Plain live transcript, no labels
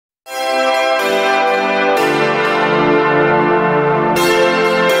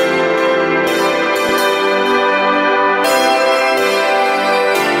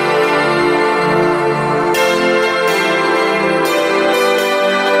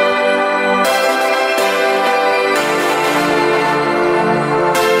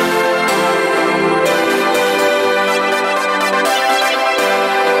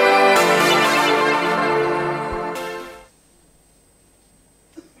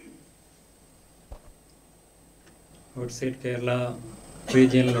Outside Kerala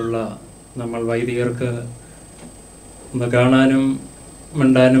റീജിയനിലുള്ള നമ്മൾ വൈദികർക്ക് ഒന്ന് കാണാനും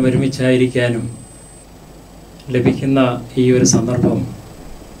മിണ്ടാനും ഒരുമിച്ചായിരിക്കാനും ലഭിക്കുന്ന ഈ ഒരു സന്ദർഭം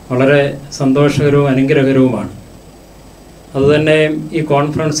വളരെ സന്തോഷകരവും അനുഗ്രഹകരവുമാണ്. അതുതന്നെ ഈ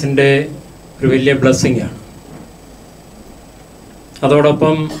കോൺഫറൻസിൻ്റെ ഒരു വലിയ ബ്ലെസ്സിങ് ആണ്.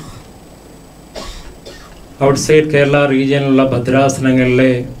 അതോടൊപ്പം ഔട്ട്സൈഡ് കേരള റീജിയനിലുള്ള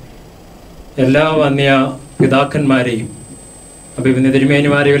ഭദ്രാസനങ്ങളിലെ എല്ലാ വന്യ പിതാക്കന്മാരെയും അഭിമന്യ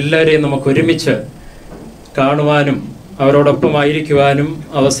തിരുമേനിമാരെയും എല്ലാവരെയും നമുക്ക് ഒരുമിച്ച് കാണുവാനും അവരോടൊപ്പം ആയിരിക്കുവാനും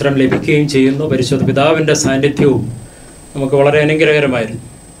അവസരം ലഭിക്കുകയും ചെയ്യുന്നു. പരിശുദ്ധ പിതാവിൻ്റെ സാന്നിധ്യവും നമുക്ക് വളരെ അനുഗ്രഹകരമായിരുന്നു.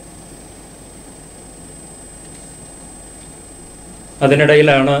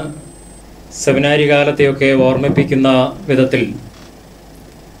 അതിനിടയിലാണ് സെമിനാരി കാലത്തെയൊക്കെ ഓർമ്മിപ്പിക്കുന്ന വിധത്തിൽ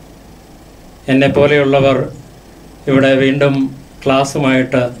എന്നെപ്പോലെയുള്ളവർ ഇവിടെ വീണ്ടും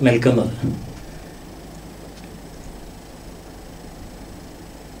ക്ലാസ്സുമായിട്ട് നിൽക്കുന്നത്.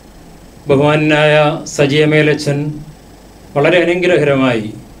 ബഹുമാനായ സജിയമേലച്ചൻ വളരെ അനുഗ്രഹകരമായി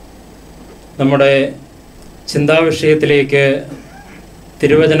നമ്മുടെ ചിന്താവിഷയത്തിലേക്ക്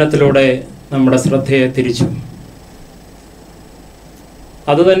തിരുവചനത്തിലൂടെ നമ്മുടെ ശ്രദ്ധയെ തിരിച്ചു.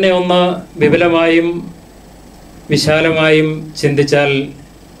 അതുതന്നെ ഒന്ന് വിപുലമായും വിശാലമായും ചിന്തിച്ചാൽ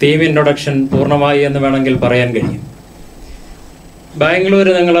തീം ഇൻട്രൊഡക്ഷൻ പൂർണ്ണമായി എന്ന് വേണമെങ്കിൽ പറയാൻ കഴിയും. ബാംഗ്ലൂർ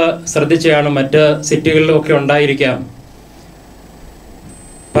നിങ്ങൾ ശ്രദ്ധിച്ചാണ്, മറ്റ് സിറ്റികളിലുമൊക്കെ ഉണ്ടായിരിക്കാം,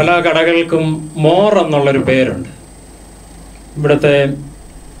 പല കടകൾക്കും മോർ എന്നുള്ളൊരു പേരുണ്ട്. ഇവിടുത്തെ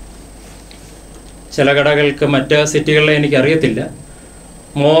ചില കടകൾക്ക് മറ്റ് സിറ്റികളിലെ എനിക്കറിയത്തില്ല,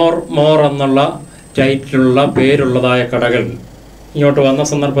 മോർ എന്നുള്ള ടൈറ്റിലുള്ള പേരുള്ളതായ കടകൾ ഇങ്ങോട്ട് വന്ന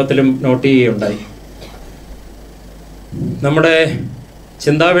സന്ദർഭത്തിലും നോട്ട് ചെയ്യുകയുണ്ടായി. നമ്മുടെ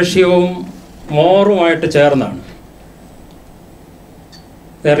ചിന്താവിഷയവും മോറുമായിട്ട് ചേർന്നാണ്.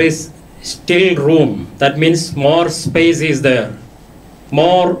 There is still room. That means more space is there.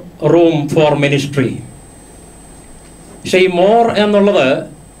 More room for ministry. പക്ഷേ ഈ മോർ എന്നുള്ളത്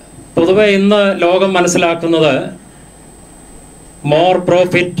പൊതുവെ ഇന്ന് ലോകം മനസ്സിലാക്കുന്നത് more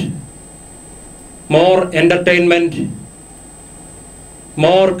profit, more entertainment,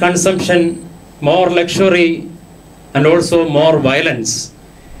 more consumption, more luxury and also more violence.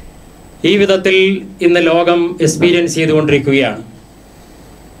 ഈ വിധത്തിൽ ഇന്ന് ലോകം എക്സ്പീരിയൻസ് ചെയ്തുകൊണ്ടിരിക്കുകയാണ്.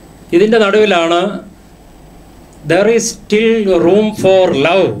 ഇതിൻ്റെ നടുവിലാണ് there is still room for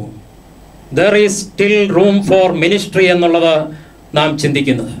love, there is still room for ministry എന്നുള്ളത് നാം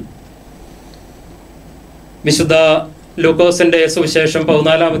ചിന്തിക്കുന്നത്. വിശുദ്ധ ലൂക്കോസിൻ്റെ സുവിശേഷം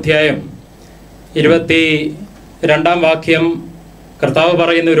 14-ാം അധ്യായം 22-ാം വാക്യം കർത്താവ്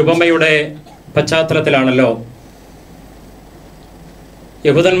പറയുന്ന ഒരു ഉപമയുടെ പശ്ചാത്തലത്തിലാണല്ലോ.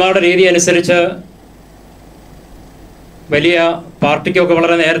 യഹൂദന്മാരുടെ രീതി അനുസരിച്ച് വലിയ പാർട്ടിക്കൊക്കെ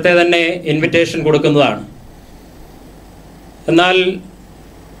വളരെ നേരത്തെ തന്നെ ഇൻവിറ്റേഷൻ കൊടുക്കുന്നതാണ്. എന്നാൽ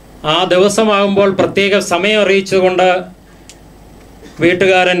ആ ദിവസമാകുമ്പോൾ പ്രത്യേക സമയം അറിയിച്ചുകൊണ്ട്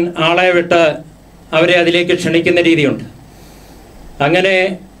വീട്ടുകാരൻ ആളെ വിട്ട് അവരെ അതിലേക്ക് ക്ഷണിക്കുന്ന രീതിയുണ്ട്. അങ്ങനെ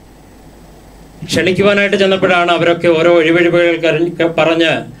ക്ഷണിക്കുവാനായിട്ട് ചെന്നപ്പോഴാണ് അവരൊക്കെ ഓരോ ഒഴിവഴിവുകൾ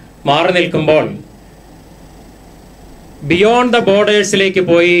പറഞ്ഞ് മാറി നിൽക്കുമ്പോൾ ബിയോണ്ട് ദ ബോർഡേഴ്സിലേക്ക്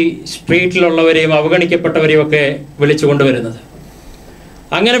പോയി സ്ട്രീറ്റിലുള്ളവരെയും അവഗണിക്കപ്പെട്ടവരെയും ഒക്കെ വിളിച്ചു കൊണ്ടുവരുന്നത്.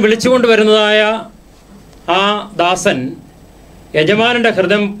 അങ്ങനെ വിളിച്ചു കൊണ്ടുവരുന്നതായ ആ ദാസൻ യജമാനൻ്റെ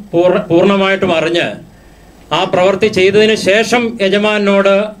ഹൃദയം പൂർണ്ണമായിട്ടും അറിഞ്ഞ് ആ പ്രവൃത്തി ചെയ്തതിന് ശേഷം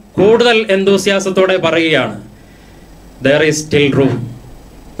യജമാനോട് കൂടുതൽ എന്തൂസിയാസത്തോടെ പറയുകയാണ്, there is still room.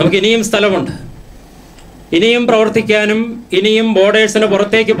 നമുക്ക് ഇനിയും സ്ഥലമുണ്ട്, ഇനിയും പ്രവർത്തിക്കാനും ഇനിയും ബോർഡേഴ്സിന്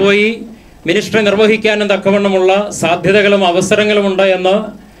പുറത്തേക്ക് പോയി മിനിസ്ട്രി നിർവഹിക്കാനും തക്കവണ്ണമുള്ള സാധ്യതകളും അവസരങ്ങളുമുണ്ട് എന്ന്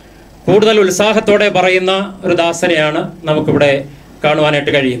കൂടുതൽ ഉത്സാഹത്തോടെ പറയുന്ന ഒരു ദാസനെയാണ് നമുക്കിവിടെ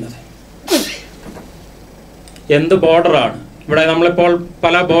കാണുവാനായിട്ട് കഴിയുന്നത്. എന്ത് ബോർഡറാണ് ഇവിടെ! നമ്മളിപ്പോൾ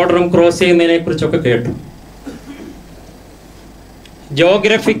പല ബോർഡറും ക്രോസ് ചെയ്യുന്നതിനെ കുറിച്ചൊക്കെ കേട്ടു.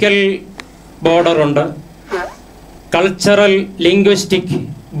 ജോഗ്രഫിക്കൽ ബോർഡറുണ്ട്, കൾച്ചറൽ ലിംഗ്വിസ്റ്റിക്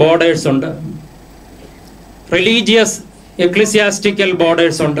ബോർഡേഴ്സ് ഉണ്ട്, റിലീജിയസ് എക്ലിസിയാസ്റ്റിക്കൽ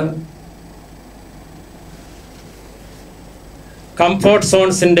ബോർഡേഴ്സ് ഉണ്ട്, കംഫോർട്ട്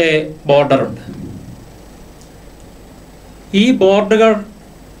സോൺസിൻ്റെ ബോർഡറുണ്ട്. ഈ ബോർഡുകൾ,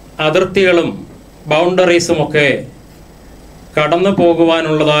 അതിർത്തികളും ബൗണ്ടറീസുമൊക്കെ കടന്നു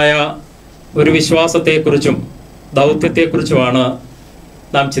പോകുവാനുള്ളതായ ഒരു വിശ്വാസത്തെക്കുറിച്ചും ദൗത്യത്തെക്കുറിച്ചുമാണ്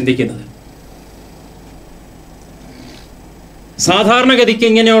നാം ചിന്തിക്കുന്നത്. സാധാരണഗതിക്ക്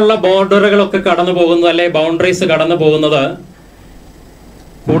ഇങ്ങനെയുള്ള ബോർഡറുകളൊക്കെ കടന്നു പോകുന്നത്, അല്ലെ ബൗണ്ടറീസ് കടന്നു പോകുന്നത്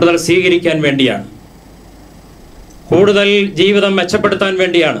കൂടുതൽ സ്വീകരിക്കാൻ വേണ്ടിയാണ്, കൂടുതൽ ജീവിതം മെച്ചപ്പെടുത്താൻ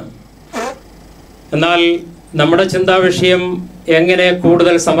വേണ്ടിയാണ്. എന്നാൽ നമ്മുടെ ചിന്താവിഷയം എങ്ങനെ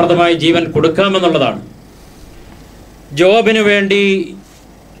കൂടുതൽ സമൃദ്ധമായി ജീവൻ കൊടുക്കാമെന്നുള്ളതാണ്. ജോബിന് വേണ്ടി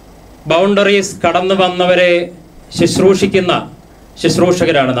ബൗണ്ടറീസ് കടന്നു വന്നവരെ ശുശ്രൂഷിക്കുന്ന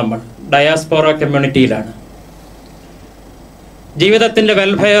ശുശ്രൂഷകരാണ് നമ്മൾ. ഡയാസ്പോറ കമ്മ്യൂണിറ്റിയിലാണ്. ജീവിതത്തിൻ്റെ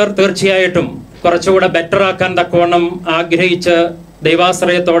വെൽഫെയർ തീർച്ചയായിട്ടും കുറച്ചുകൂടെ ബെറ്റർ ആക്കാൻ തക്കവണ്ണം ആഗ്രഹിച്ച്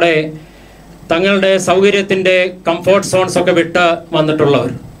ദൈവാശ്രയത്തോടെ തങ്ങളുടെ സൗകര്യത്തിൻ്റെ കംഫോർട്ട് സോൺസ് ഒക്കെ വിട്ട്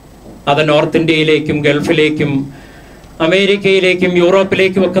വന്നിട്ടുള്ളവർ, അത് നോർത്ത് ഇന്ത്യയിലേക്കും ഗൾഫിലേക്കും അമേരിക്കയിലേക്കും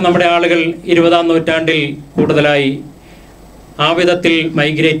യൂറോപ്പിലേക്കും ഒക്കെ നമ്മുടെ ആളുകൾ 20-ാം നൂറ്റാണ്ടിൽ കൂടുതലായി ആ വിധത്തിൽ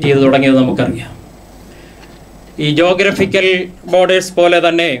മൈഗ്രേറ്റ് ചെയ്ത് തുടങ്ങിയത് നമുക്കറിയാം. ഈ ജോഗ്രഫിക്കൽ ബോർഡേഴ്സ് പോലെ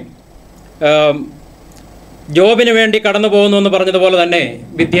തന്നെ ജോബിന് വേണ്ടി കടന്നു പോകുന്നു എന്ന് പറഞ്ഞതുപോലെ തന്നെ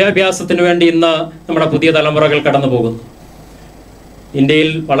വിദ്യാഭ്യാസത്തിന് വേണ്ടി ഇന്ന് നമ്മുടെ പുതിയ തലമുറകൾ കടന്നു പോകുന്നു. ഇന്ത്യയിൽ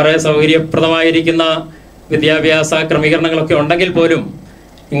വളരെ സൗകര്യപ്രദമായിരിക്കുന്ന വിദ്യാഭ്യാസ ക്രമീകരണങ്ങളൊക്കെ ഉണ്ടെങ്കിൽ പോലും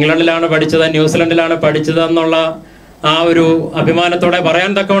ഇംഗ്ലണ്ടിലാണ് പഠിച്ചത്, ന്യൂസിലൻഡിലാണ് പഠിച്ചത് എന്നുള്ള ആ ഒരു അഭിമാനത്തോടെ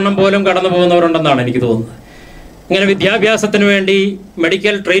പറയാൻ തക്കവണ്ണം പോലും കടന്നു പോകുന്നവരുണ്ടെന്നാണ് എനിക്ക് തോന്നുന്നത്. ഇങ്ങനെ വിദ്യാഭ്യാസത്തിന് വേണ്ടി,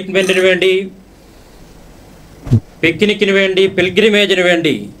 മെഡിക്കൽ ട്രീറ്റ്മെൻറ്റിന് വേണ്ടി, പിക്നിക്കിന് വേണ്ടി, പിൽഗ്രിമേജിന്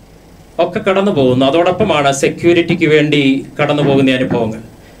വേണ്ടി ഒക്കെ കടന്നു പോകുന്നു. അതോടൊപ്പമാണ് സെക്യൂരിറ്റിക്ക് വേണ്ടി കടന്നു പോകുന്ന അനുഭവങ്ങൾ.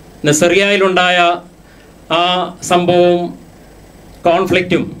 ഇന്ന് സിറിയയിലുണ്ടായ ആ സംഭവവും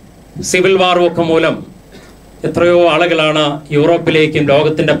കോൺഫ്ലിക്റ്റും സിവിൽ വാറും ഒക്കെ മൂലം എത്രയോ ആളുകളാണ് യൂറോപ്പിലേക്കും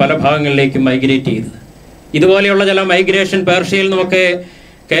ലോകത്തിൻ്റെ പല ഭാഗങ്ങളിലേക്കും മൈഗ്രേറ്റ് ചെയ്തത്. ഇതുപോലെയുള്ള ചില മൈഗ്രേഷൻ പേർഷ്യയിൽ നിന്നൊക്കെ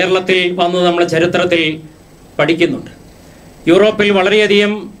കേരളത്തിൽ വന്ന് നമ്മൾ ചരിത്രത്തിൽ പഠിക്കുന്നുണ്ട്. യൂറോപ്പിൽ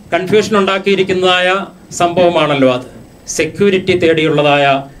വളരെയധികം കൺഫ്യൂഷൻ ഉണ്ടാക്കിയിരിക്കുന്നതായ സംഭവമാണല്ലോ അത്. സെക്യൂരിറ്റി തേടിയുള്ളതായ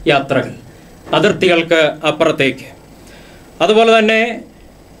യാത്രകൾ, അതിർത്തികൾക്ക് അപ്പുറത്തേക്ക്. അതുപോലെ തന്നെ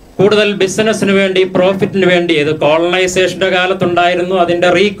കൂടുതൽ ബിസിനസ്സിന് വേണ്ടി, പ്രോഫിറ്റിന് വേണ്ടി, ഇത് കോളനൈസേഷൻ്റെ കാലത്തുണ്ടായിരുന്നു. അതിൻ്റെ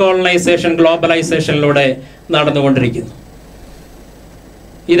റീകോളനൈസേഷൻ ഗ്ലോബലൈസേഷനിലൂടെ നടന്നുകൊണ്ടിരിക്കുന്നു.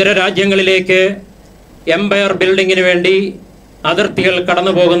 ഇതര രാജ്യങ്ങളിലേക്ക് എംപയർ ബിൽഡിങ്ങിന് വേണ്ടി അതിർത്തികൾ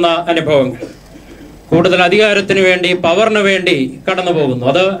കടന്നു പോകുന്ന അനുഭവങ്ങൾ, കൂടുതൽ അധികാരത്തിന് വേണ്ടി, പവറിന് വേണ്ടി കടന്നു പോകുന്നു.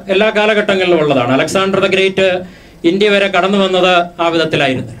 അത് എല്ലാ കാലഘട്ടങ്ങളിലും ഉള്ളതാണ്. അലക്സാണ്ടർ ദ ഗ്രേറ്റ് ഇന്ത്യ വരെ കടന്നു വന്നത് ആ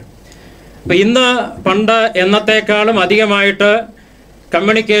വിധത്തിലായിരുന്നു. അപ്പം ഇന്ന് പണ്ട് എന്നത്തേക്കാളും അധികമായിട്ട്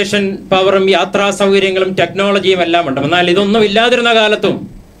കമ്മ്യൂണിക്കേഷൻ പവറും യാത്രാ സൗകര്യങ്ങളും ടെക്നോളജിയും എല്ലാം ഉണ്ട്. എന്നാൽ ഇതൊന്നും ഇല്ലാതിരുന്ന കാലത്തും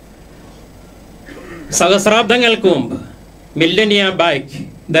സഹസ്രാബ്ദങ്ങൾക്ക് മുമ്പ്, millennia back,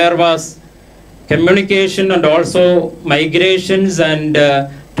 there was communication and also migrations and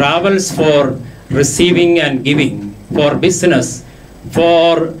travels for receiving and giving, for business,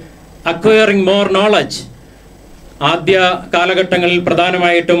 for acquiring more knowledge. ആദ്യ കാലഘട്ടങ്ങളിൽ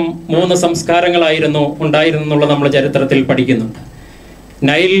പ്രധാനമായിട്ടും 3 സംസ്കാരങ്ങളായിരുന്നു ഉണ്ടായിരുന്നുള്ളത് നമ്മൾ ചരിത്രത്തിൽ പഠിക്കുന്നുണ്ട്.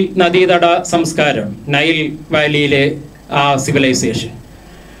 നൈൽ നദീതട സംസ്കാരം, നൈൽ വാലിയിലെ ആ സിവിലൈസേഷൻ,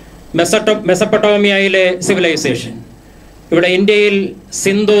 മെസപ്പൊട്ടോമിയയിലെ സിവിലൈസേഷൻ, ഇവിടെ ഇന്ത്യയിൽ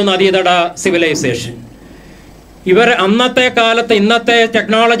സിന്ധു നദീതട സിവിലൈസേഷൻ. ഇവർ അന്നത്തെ കാലത്ത് ഇന്നത്തെ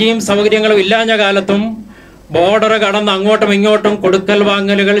ടെക്നോളജിയും സൗകര്യങ്ങളും ഇല്ലാഞ്ഞ കാലത്തും ബോർഡർ കടന്ന് അങ്ങോട്ടും ഇങ്ങോട്ടും കൊടുക്കൽ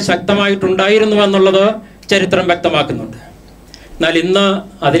വാങ്ങലുകൾ ശക്തമായിട്ടുണ്ടായിരുന്നു എന്നുള്ളത് ചരിത്രം വ്യക്തമാക്കുന്നുണ്ട്. എന്നാൽ ഇന്ന്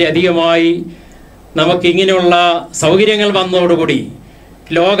അതിലധികമായി നമുക്കിങ്ങനെയുള്ള സൗകര്യങ്ങൾ വന്നതോടുകൂടി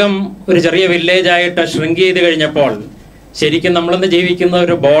ലോകം ഒരു ചെറിയ വില്ലേജായിട്ട് ഷ്രിങ്ക് ചെയ്ത് കഴിഞ്ഞപ്പോൾ ശരിക്കും നമ്മളിന്ന് ജീവിക്കുന്ന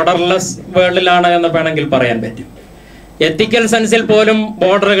ഒരു ബോർഡർലെസ് വേൾഡിലാണ് എന്ന് വേണമെങ്കിൽ പറയാൻ പറ്റും. എത്തിക്കൽ സെൻസിൽ പോലും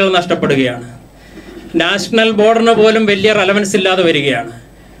ബോർഡറുകൾ നഷ്ടപ്പെടുകയാണ്. നാഷണൽ ബോർഡറിന് പോലും വലിയ റെലവൻസ് ഇല്ലാതെ വരികയാണ്.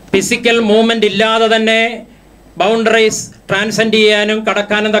 ഫിസിക്കൽ മൂവ്മെൻ്റ് ഇല്ലാതെ തന്നെ ബൗണ്ടറീസ് ട്രാൻസെൻഡ് ചെയ്യാനും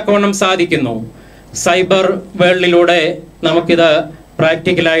കടക്കാനും തക്കവണ്ണം സാധിക്കുന്നു. സൈബർ വേൾഡിലൂടെ നമുക്കിത്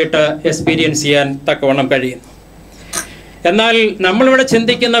പ്രാക്ടിക്കലായിട്ട് എക്സ്പീരിയൻസ് ചെയ്യാൻ തക്കവണ്ണം കഴിയുന്നു. എന്നാൽ നമ്മളിവിടെ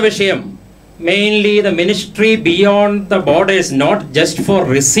ചിന്തിക്കുന്ന വിഷയം mainly the ministry beyond the borders, not just for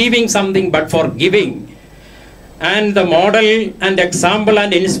receiving something but for giving. And the model and example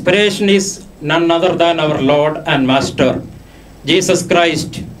and inspiration is none other than our Lord and Master, Jesus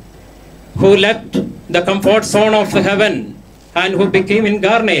Christ, who left the comfort zone of heaven and who became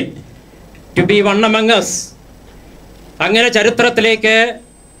incarnate to be one among us. അങ്ങനെ ചരിത്രത്തിലേക്ക്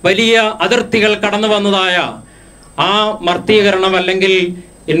വലിയ അതിർത്തികൾ കടന്നു വന്നതായ ആ മർത്തീകരണം അല്ലെങ്കിൽ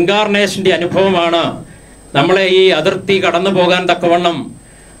ഇൻകാർണേഷൻ്റെ അനുഭവമാണ് നമ്മളെ ഈ അതിർത്തി കടന്നു പോകാൻ തക്കവണ്ണം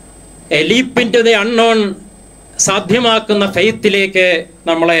A leap into the unknown സാധ്യമാക്കുന്ന ഫെയ്ത്തിലേക്ക്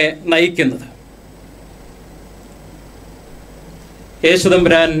നമ്മളെ നയിക്കുന്നത്.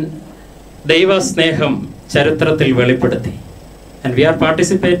 യേശുദമ്പുരാൻ ദൈവസ്നേഹം ചരിത്രത്തിൽ വെളിപ്പെടുത്തി. And we R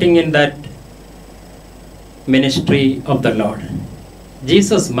participating in that ministry of the Lord.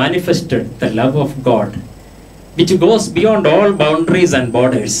 Jesus manifested the love of God which goes beyond all boundaries and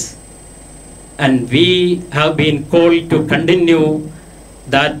borders, and we have been called to continue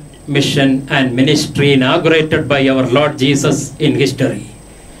that mission and ministry inaugurated by our Lord Jesus in history.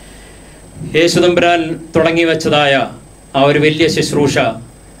 യേശുദമ്പുരാൻ തുടങ്ങി വെച്ചതായ ആ ഒരു വലിയ ശുശ്രൂഷ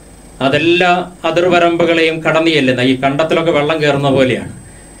അതെല്ലാ അതിർവരമ്പുകളെയും കടന്നു ചെല്ലുന്ന, ഈ കണ്ടത്തിലൊക്കെ വെള്ളം കയറുന്ന പോലെയാണ്.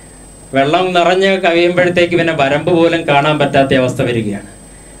 വെള്ളം നിറഞ്ഞ് കവിയുമ്പോഴത്തേക്ക് പിന്നെ വരമ്പ് പോലും കാണാൻ പറ്റാത്ത അവസ്ഥ വരികയാണ്.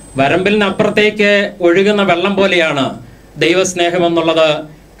 വരമ്പിൽ നിന്നപ്പുറത്തേക്ക് ഒഴുകുന്ന വെള്ളം പോലെയാണ് ദൈവസ്നേഹം എന്നുള്ളത്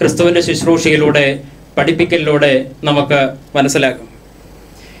ക്രിസ്തുവിൻ്റെ ശുശ്രൂഷയിലൂടെ, പഠിപ്പിക്കലിലൂടെ നമുക്ക് മനസ്സിലാക്കും.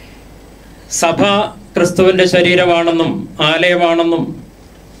 സഭ ക്രിസ്തുവിൻ്റെ ശരീരമാണെന്നും ആലയമാണെന്നും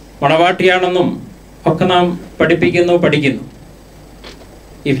മണവാട്ടിയാണെന്നും ഒക്കെ നാം പഠിക്കുന്നു.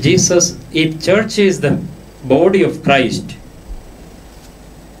 If church is the body of Christ,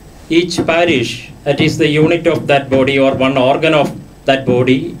 each parish, that is the unit of that body or one organ of that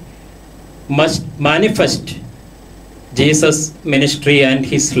body, must manifest Jesus' ministry and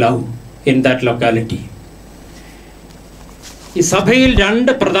his love in that locality. ഈ സഭയിൽ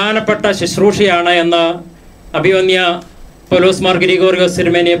രണ്ട് പ്രധാനപ്പെട്ട ശുശ്രൂഷയാണ് എന്ന് അഭിവന്യ പൗലോസ് മാർ ഗ്രിഗോറിയോസ്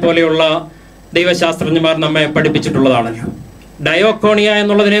തിരുമേനിയെ പോലെയുള്ള ദൈവശാസ്ത്രജ്ഞന്മാർ നമ്മെ പഠിപ്പിച്ചിട്ടുള്ളതാണല്ലോ. ഡയോക്കോണിയ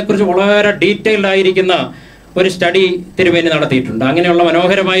എന്നുള്ളതിനെക്കുറിച്ച് വളരെ ഡീറ്റെയിൽഡ് ആയിരിക്കുന്ന ഒരു സ്റ്റഡി തിരുമേനി നടത്തിയിട്ടുണ്ട്. അങ്ങനെയുള്ള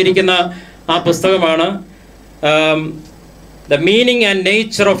മനോഹരമായിരിക്കുന്ന ആ പുസ്തകമാണ് the meaning and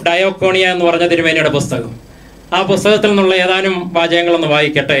nature of ഡയോക്കോണിയ എന്ന് പറഞ്ഞ തിരുമേനിയുടെ പുസ്തകം. ആ പുസ്തകത്തിൽ നിന്നുള്ള ഏതാനും വാചകങ്ങളൊന്ന്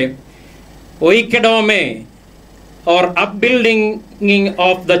വായിക്കട്ടെ. ഒയ്ക്കഡോമേ or upbuilding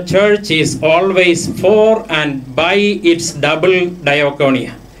of the church is always for and by its double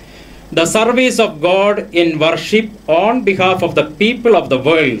diaconia, the service of God in worship on behalf of the people of the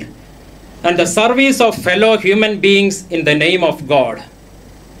world, and the service of fellow human beings in the name of God.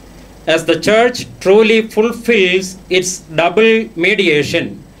 As the church truly fulfills its double mediation,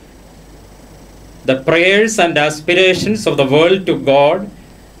 the prayers and aspirations of the world to God,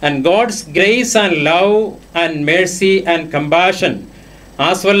 and God's grace and love and mercy and compassion,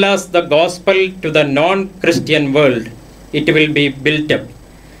 as well as the gospel to the non-Christian world, it will be built up.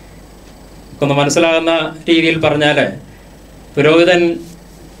 ഒന്ന് മനസ്സിലാകുന്ന രീതിയിൽ പറഞ്ഞാൽ, പുരോഹിതൻ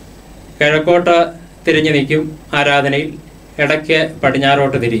കിഴക്കോട്ട് തിരിഞ്ഞു നിൽക്കും ആരാധനയിൽ, ഇടയ്ക്ക്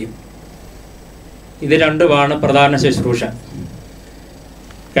പടിഞ്ഞാറോട്ട് തിരിയും. ഇത് രണ്ടുമാണ് പ്രധാന ശുശ്രൂഷ.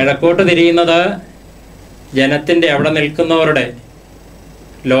 കിഴക്കോട്ട് തിരിയുന്നത് ജനത്തിൻ്റെ, അവിടെ നിൽക്കുന്നവരുടെ,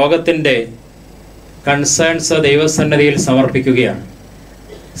 ലോകത്തിൻ്റെ കൺസേൺസ് ദൈവസന്നിധിയിൽ സമർപ്പിക്കുകയാണ്.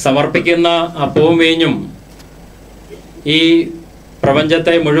 സമർപ്പിക്കുന്ന അപ്പവും വീഞ്ഞും ഈ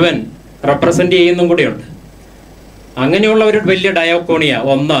പ്രപഞ്ചത്തെ മുഴുവൻ റെപ്രസെൻ്റ് ചെയ്യുന്നും കൂടിയുണ്ട്. അങ്ങനെയുള്ള ഒരു വലിയ ഡയോക്കോണിയ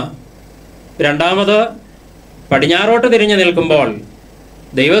ഒന്ന്. രണ്ടാമത്, പടിഞ്ഞാറോട്ട് തിരിഞ്ഞു നിൽക്കുമ്പോൾ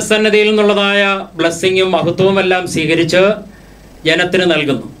ദൈവസന്നിധിയിൽ നിന്നുള്ളതായ ബ്ലെസ്സിങ്ങും മഹത്വവും എല്ലാം സ്വീകരിച്ച് ജനത്തിന്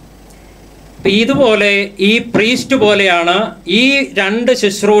നൽകുന്നു. ഇതുപോലെ ഈ പ്രീസ്റ്റ് പോലെയാണ് ഈ രണ്ട്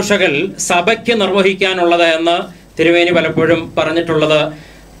ശുശ്രൂഷകൾ സഭയ്ക്ക് നിർവഹിക്കാനുള്ളത് എന്ന് തിരുമേനി പലപ്പോഴും പറഞ്ഞിട്ടുള്ളത്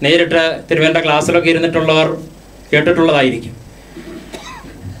നേരിട്ട് തിരുമേനിയുടെ ക്ലാസ്സിലൊക്കെ ഇരുന്നിട്ടുള്ളവർ കേട്ടിട്ടുള്ളതായിരിക്കും.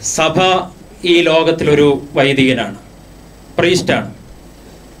 സഭ ഈ ലോകത്തിലൊരു വൈദികനാണ്, പ്രീസ്റ്റാണ്.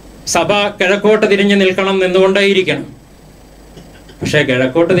 സഭ കിഴക്കോട്ട് തിരിഞ്ഞ് നിൽക്കണം, നിന്നുകൊണ്ടേയിരിക്കണം. പക്ഷേ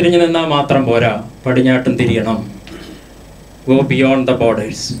കിഴക്കോട്ട് തിരിഞ്ഞു നിന്നാൽ മാത്രം പോരാ, പടിഞ്ഞാട്ടും തിരിയണം. Go beyond the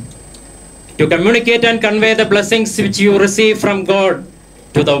borders to communicate and convey the blessings which you receive from God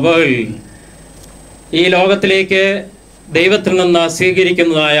to the world. ഈ ലോകത്തിലേക്ക് ദൈവത്തിൽ നിന്ന്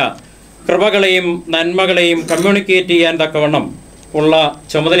സ്വീകരിക്കുന്നതായ കൃപകളെയും നന്മകളെയും കമ്മ്യൂണിക്കേറ്റ് ചെയ്യാൻ തക്കവണ്ണം ഉള്ള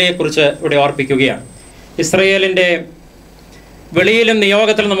ചുമതലയെക്കുറിച്ച് ഇവിടെ ഓർപ്പിക്കുകയാണ്. ഇസ്രയേലിൻ്റെ വെളിയിലും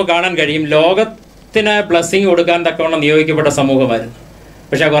നിയോഗത്തിലും നമുക്ക് കാണാൻ കഴിയും, ലോകത്തിന് ബ്ലെസ്സിങ് കൊടുക്കാൻ തക്കവണ്ണം നിയോഗിക്കപ്പെട്ട സമൂഹമായിരുന്നു.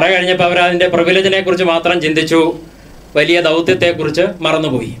 പക്ഷേ കുറേ കഴിഞ്ഞപ്പോൾ അവർ അതിൻ്റെ പ്രിവിലേജിനെക്കുറിച്ച് മാത്രം ചിന്തിച്ചു, വലിയ ദൗത്യത്തെക്കുറിച്ച്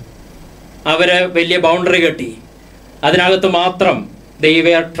മറന്നുപോയി. അവർ വലിയ ബൗണ്ടറി കെട്ടി, അതിനകത്ത് മാത്രം they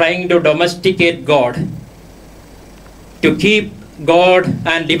were trying to domesticate God, to keep God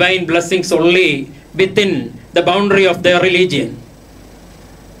and divine blessings only within the boundary of their religion,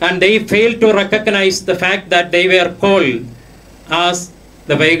 and they failed to recognize the fact that they were called as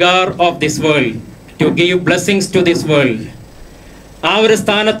the vicar of this world, to give blessings to this world. ആ ഒരു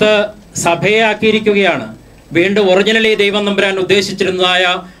സ്ഥാനത്ത് സഭയെ ആക്കിയിരിക്കുകയാണ്. വീണ്ടും originally ദൈവം നമ്പുരാൻ ഉദ്ദേശിച്ചിരുന്നതായ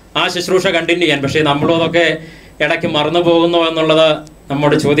ആ ശുശ്രൂഷ continue ചെയ്യാൻ. പക്ഷേ നമ്മളും അതൊക്കെ ഇടയ്ക്ക് മറന്നു പോകുന്നു എന്നുള്ളത്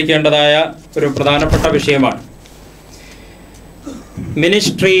നമ്മോട് ചോദിക്കേണ്ടതായ ഒരു പ്രധാനപ്പെട്ട വിഷയമാണ്.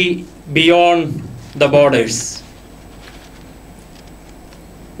 Ministry beyond the borders.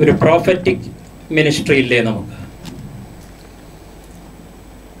 ഒരു പ്രോഫറ്റിക് മിനിസ്ട്രി ഇല്ലേ നമുക്ക്?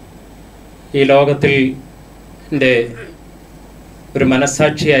 ഈ ലോകത്തിൽ ഒരു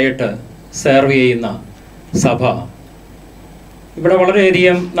മനസ്സാക്ഷിയായിട്ട് സെർവ് ചെയ്യുന്ന സഭ, ഇവിടെ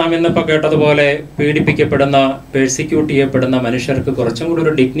വളരെയധികം നാം ഇന്നിപ്പോൾ കേട്ടതുപോലെ പീഡിപ്പിക്കപ്പെടുന്ന, പേഴ്സിക്യൂട്ട് ചെയ്യപ്പെടുന്ന മനുഷ്യർക്ക് കുറച്ചും കൂടി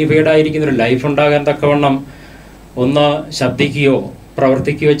ഒരു ഡിഗ്നിഫൈഡ് ആയിരിക്കുന്ന ഒരു ലൈഫ് ഉണ്ടാകാൻ തക്കവണ്ണം ഒന്ന് ശബ്ദിക്കുകയോ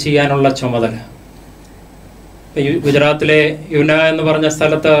പ്രവർത്തിക്കുകയോ ചെയ്യാനുള്ള ചുമതല. ഗുജറാത്തിലെ യുന എന്ന് പറഞ്ഞ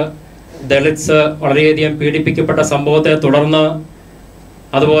സ്ഥലത്ത് ദളിത്സ് വളരെയധികം പീഡിപ്പിക്കപ്പെട്ട സംഭവത്തെ തുടർന്ന്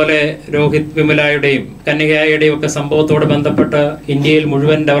അതുപോലെ രോഹിത് വിമലയുടെയും കന്യകയുടെയും ഒക്കെ സംഭവത്തോട് ബന്ധപ്പെട്ട് ഇന്ത്യയിൽ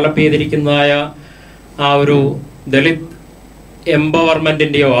മുഴുവൻ ഡെവലപ്പ് ചെയ്തിരിക്കുന്നതായ ആ ഒരു ദളിത്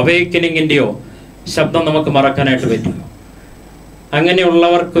എംപവർമെൻറ്റിൻ്റെയോ അവേക്കനിങ്ങിൻ്റെയോ ശബ്ദം നമുക്ക് മറക്കാനായിട്ട് പറ്റും.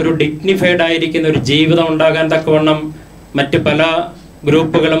 അങ്ങനെയുള്ളവർക്കൊരു ഡിഗ്നിഫൈഡ് ആയിരിക്കുന്ന ഒരു ജീവിതം ഉണ്ടാകാൻ തക്കവണ്ണം മറ്റ് പല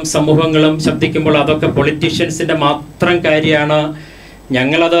ഗ്രൂപ്പുകളും സമൂഹങ്ങളും ശബ്ദിക്കുമ്പോൾ അതൊക്കെ പൊളിറ്റീഷ്യൻസിൻ്റെ മാത്രം കാര്യമാണ്,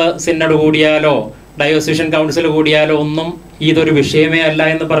 ഞങ്ങളത് സിനഡ് കൂടിയാലോ ഡയോസിഷൻ കൗൺസിൽ കൂടിയാലോ ഒന്നും ഇതൊരു വിഷയമേ അല്ല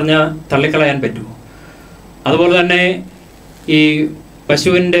എന്ന് പറഞ്ഞാൽ തള്ളിക്കളയാൻ പറ്റുമോ? അതുപോലെ തന്നെ ഈ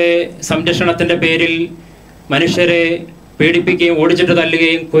പശുവിൻ്റെ സംരക്ഷണത്തിൻ്റെ പേരിൽ മനുഷ്യരെ പീഡിപ്പിക്കുകയും ഓടിച്ചിട്ട്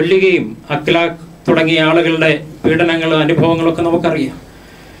തല്ലുകയും കൊല്ലുകയും അഖ്ലാഖ് തുടങ്ങിയ ആളുകളുടെ പീഡനങ്ങളും അനുഭവങ്ങളൊക്കെ നമുക്കറിയാം.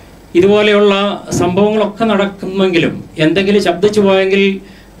 ഇതുപോലെയുള്ള സംഭവങ്ങളൊക്കെ നടക്കുമെങ്കിലും എന്തെങ്കിലും ശബ്ദിച്ചു പോയെങ്കിൽ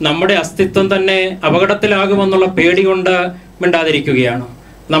നമ്മുടെ അസ്തിത്വം തന്നെ അപകടത്തിലാകുമെന്നുള്ള പേടി കൊണ്ട് മിണ്ടാതിരിക്കുകയാണ്.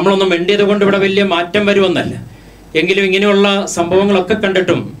 നമ്മളൊന്നും മിണ്ടിയത് കൊണ്ട് ഇവിടെ വലിയ മാറ്റം വരുമെന്നല്ല. എങ്കിലും ഇങ്ങനെയുള്ള സംഭവങ്ങളൊക്കെ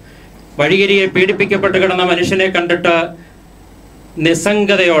കണ്ടിട്ടും വഴികരിയെ പീഡിപ്പിക്കപ്പെട്ട് കിടന്ന മനുഷ്യനെ കണ്ടിട്ട്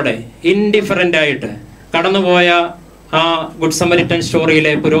നിസ്സംഗതയോടെ ഇൻഡിഫറൻ്റ് കടന്നുപോയ ആ ഗുഡ് സമരിറ്റൻ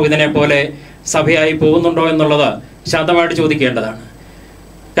സ്റ്റോറിയിലെ പുരോഹിതനെ പോലെ സഭയായി പോകുന്നുണ്ടോ എന്നുള്ളത് ശാന്തമായിട്ട് ചോദിക്കേണ്ടതാണ്.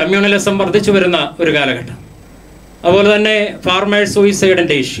 കമ്മ്യൂണലിസം വർദ്ധിച്ചു വരുന്ന ഒരു കാലഘട്ടം. അതുപോലെ തന്നെ ഫാർമേഴ്സ്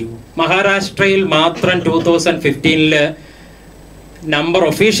സൂയിസൈഡിൻ്റെ ഇഷ്യൂ മഹാരാഷ്ട്രയിൽ മാത്രം 2015 നമ്പർ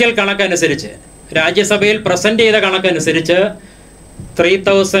ഒഫീഷ്യൽ കണക്കനുസരിച്ച് രാജ്യസഭയിൽ പ്രസൻറ്റ് ചെയ്ത കണക്കനുസരിച്ച്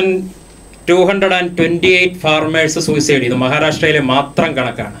 3228 ഫാർമേഴ്സ് സൂയിസൈഡ് ചെയ്തു. മഹാരാഷ്ട്രയിലെ മാത്രം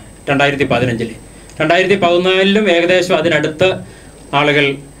കണക്കാണ് 2015. 2014 ഏകദേശം അതിനടുത്ത് ആളുകൾ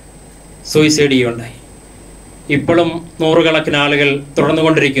സൂയിസൈഡ് ചെയ്യുകയുണ്ടായി. ഇപ്പോഴും നൂറുകണക്കിന് ആളുകൾ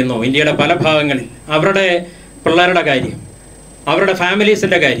തുടർന്നുകൊണ്ടിരിക്കുന്നു ഇന്ത്യയുടെ പല ഭാഗങ്ങളിൽ. അവരുടെ പിള്ളേരുടെ കാര്യം, അവരുടെ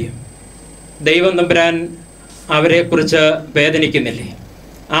ഫാമിലീസിൻ്റെ കാര്യം, ദൈവം തമ്പുരാൻ അവരെക്കുറിച്ച് വേദനിക്കുന്നില്ലേ?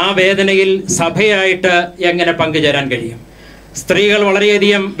 ആ വേദനയിൽ സഭയായിട്ട് എങ്ങനെ പങ്കുചേരാൻ കഴിയും? സ്ത്രീകൾ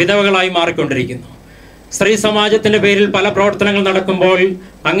വളരെയധികം വിധവകളായി മാറിക്കൊണ്ടിരിക്കുന്നു. സ്ത്രീ സമാജത്തിൻ്റെ പേരിൽ പല പ്രവർത്തനങ്ങൾ നടക്കുമ്പോൾ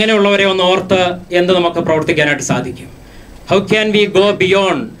അങ്ങനെയുള്ളവരെ ഒന്ന് ഓർത്ത് എന്ത് നമുക്ക് പ്രവർത്തിക്കാനായിട്ട് സാധിക്കും? How can we go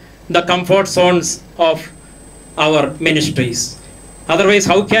beyond the comfort zones of our ministries? Otherwise,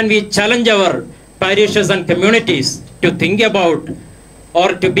 how can we challenge our parishes and communities to think about or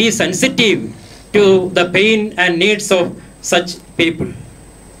to be sensitive to the pain and needs of such people?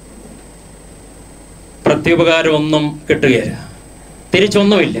 പ്രത്യുപകാരം ഒന്നും കിട്ടുകയില്ല,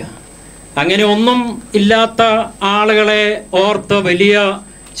 തിരിച്ചൊന്നുമില്ല. അങ്ങനെ ഒന്നും ഇല്ലാത്ത ആളുകളെ ഓർത്ത് വലിയ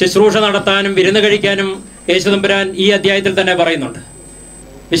ശുശ്രൂഷ നടത്താനും വിരുന്ന് കഴിക്കാനും യേശുതമ്പുരാൻ ഈ അധ്യായത്തിൽ തന്നെ പറയുന്നുണ്ട്.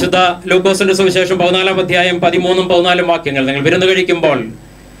 വിശുദ്ധ ലൂക്കോസിന്റെ സുവിശേഷം 14 അധ്യായം 13-14 വാക്യങ്ങൾ. നിങ്ങൾ വിരുന്ന് കഴിക്കുമ്പോൾ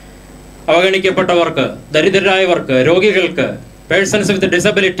അവഗണിക്കപ്പെട്ടവർക്ക്, ദരിദ്രരായവർക്ക്, രോഗികൾക്ക്, പേഴ്സൺസ് വിത്ത്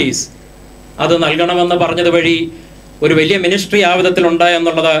ഡിസബിലിറ്റീസ് അത് നൽകണമെന്ന് പറഞ്ഞത് വഴി ഒരു വലിയ മിനിസ്ട്രി ആ വിധത്തിലുണ്ട്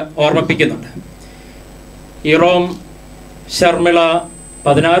എന്നുള്ളത് ഓർമ്മിപ്പിക്കുന്നുണ്ട്. ഇറോം ശർമിള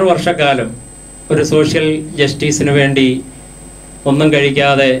 16 വർഷക്കാലം ഒരു സോഷ്യൽ ജസ്റ്റിസിന് വേണ്ടി ഒന്നും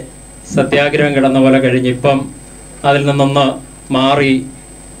കഴിക്കാതെ സത്യാഗ്രഹം കിടന്ന പോലെ കഴിഞ്ഞിപ്പം അതിൽ നിന്നൊന്ന് മാറി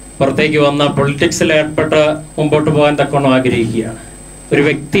പുറത്തേക്ക് വന്ന പൊളിറ്റിക്സിൽ ഏർപ്പെട്ട് മുമ്പോട്ട് പോകാൻ തക്കവണ്ണം ആഗ്രഹിക്കുകയാണ്. ഒരു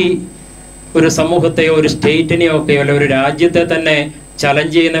വ്യക്തി ഒരു സമൂഹത്തെയോ ഒരു സ്റ്റേറ്റിനെയോ ഒക്കെ അല്ല ഒരു രാജ്യത്തെ തന്നെ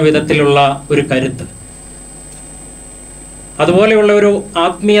ചലഞ്ച് ചെയ്യുന്ന വിധത്തിലുള്ള ഒരു കരുത്ത്, അതുപോലെയുള്ള ഒരു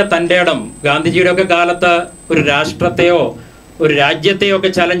ആത്മീയ തൻ്റെ ഇടം ഗാന്ധിജിയുടെ ഒക്കെ കാലത്ത് ഒരു രാഷ്ട്രത്തെയോ ഒരു രാജ്യത്തെയോ ഒക്കെ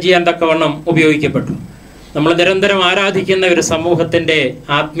ചലഞ്ച് ചെയ്യാൻ തക്കവണ്ണം ഉപയോഗിക്കപ്പെട്ടു. നമ്മൾ നിരന്തരം ആരാധിക്കുന്ന ഒരു സമൂഹത്തിൻ്റെ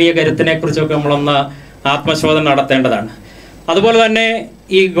ആത്മീയ കരുത്തിനെ കുറിച്ചൊക്കെ നമ്മളൊന്ന് ആത്മശോധന നടത്തേണ്ടതാണ്. അതുപോലെ തന്നെ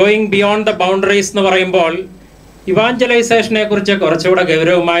ഈ ഗോയിങ് ബിയോണ്ട് ദ ബൗണ്ടറീസ് എന്ന് പറയുമ്പോൾ ഇവാഞ്ചലൈസേഷനെ കുറിച്ച് കുറച്ചുകൂടെ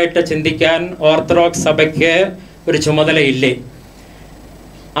ഗൗരവമായിട്ട് ചിന്തിക്കാൻ ഓർത്തഡോക്സ് സഭയ്ക്ക് ഒരു ചുമതലയില്ലേ?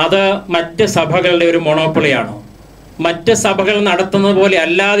 അത് മറ്റ് സഭകളുടെ ഒരു മൊണോപ്പൊളിയാണോ? മറ്റ് സഭകൾ നടത്തുന്നത് പോലെ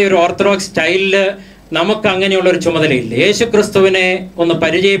അല്ലാതെ ഒരു ഓർത്തഡോക്സ് സ്റ്റൈലിൽ നമുക്ക് അങ്ങനെയുള്ളൊരു ചുമതലയില്ല. യേശു ക്രിസ്തുവിനെ ഒന്ന്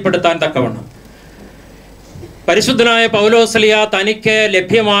പരിചയപ്പെടുത്താൻ തക്കവണ്ണം പരിശുദ്ധനായ പൗലോസ്ലിയ തനിക്ക്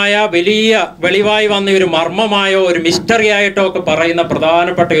ലഭ്യമായ വലിയ വെളിവായി വന്ന ഒരു മർമ്മമായോ ഒരു മിസ്റ്ററി ആയിട്ടോ ഒക്കെ പറയുന്ന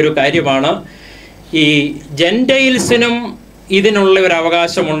പ്രധാനപ്പെട്ട ഒരു കാര്യമാണ് ഈ ജെൻറ്റൈൽസിനും ഇതിനുള്ള ഒരു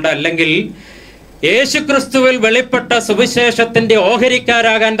അവകാശമുണ്ട്. അല്ലെങ്കിൽ യേശുക്രിസ്തുവിൽ വെളിപ്പെട്ട സുവിശേഷത്തിൻ്റെ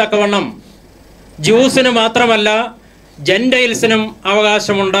ഓഹരിക്കാരാകാൻ തക്കവണ്ണം ജ്യൂസിന് മാത്രമല്ല ജെൻറ്റൈൽസിനും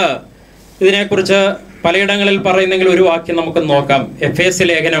അവകാശമുണ്ട്. ഇതിനെക്കുറിച്ച് പലയിടങ്ങളിൽ പറയുന്നെങ്കിൽ ഒരു വാക്യം നമുക്ക് നോക്കാം. എഫേസ്യ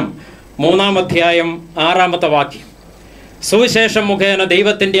ലേഖനം 3 അധ്യായം 6 വാക്യം. സുവിശേഷം മുഖേന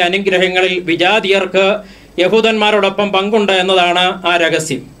ദൈവത്തിൻ്റെ അനുഗ്രഹങ്ങളിൽ വിജാതിയർക്ക് യഹൂദന്മാരോടൊപ്പം പങ്കുണ്ട് എന്നതാണ് ആ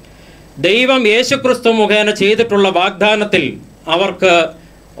രഹസ്യം. ദൈവം യേശുക്രിസ്തു മുഖേന ചെയ്തിട്ടുള്ള വാഗ്ദാനത്തിൽ അവർക്ക്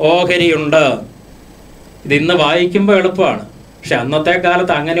ഓഹരിയുണ്ട്. ഇതിന്ന് വായിക്കുമ്പോൾ എളുപ്പമാണ്, പക്ഷെ അന്നത്തെ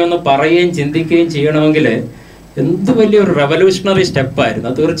കാലത്ത് അങ്ങനെ ഒന്ന് പറയുകയും ചിന്തിക്കുകയും ചെയ്യണമെങ്കിൽ എന്ത് വലിയൊരു റെവല്യൂഷണറി സ്റ്റെപ്പായിരുന്നു.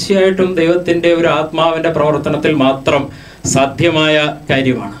 തീർച്ചയായിട്ടും ദൈവത്തിൻ്റെ ഒരു ആത്മാവിൻ്റെ പ്രവർത്തനത്തിൽ മാത്രം സാധ്യമായ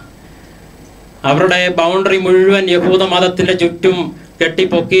കാര്യമാണ്. അവരുടെ ബൗണ്ടറി മുഴുവൻ യഹൂദ മതത്തിൻ്റെ ചുറ്റും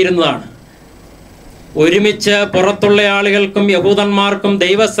കെട്ടിപ്പൊക്കിയിരുന്നതാണ്. ഒരുമിച്ച് പുറത്തുള്ള ആളുകൾക്കും യഹൂദന്മാർക്കും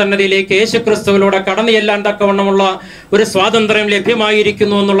ദൈവസന്നിധിയിലേക്ക് യേശുക്രിസ്തുവിലൂടെ കടന്നു ചെല്ലാൻ തക്കവണ്ണമുള്ള ഒരു സ്വാതന്ത്ര്യം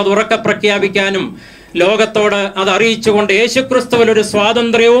ലഭ്യമായിരിക്കുന്നു എന്നുള്ളത് ഉറക്കെ പ്രഖ്യാപിക്കാനും ലോകത്തോട് അത് അറിയിച്ചുകൊണ്ട് യേശുക്രിസ്തുവിൽ ഒരു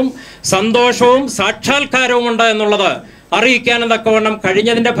സ്വാതന്ത്ര്യവും സന്തോഷവും സാക്ഷാത്കാരവും ഉണ്ട് എന്നുള്ളത് അറിയിക്കാനും തക്കവണ്ണം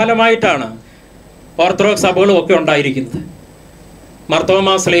കഴിഞ്ഞതിൻ്റെ ഫലമായിട്ടാണ് ഓർത്തഡോക്സ് സഭകളും ഒക്കെ ഉണ്ടായിരിക്കുന്നത്.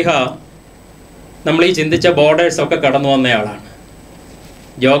 മാർത്തോമാ ശ്ലീഹ നമ്മൾ ഈ ചിന്തിച്ച ബോർഡേഴ്സൊക്കെ കടന്നു വന്നയാളാണ്.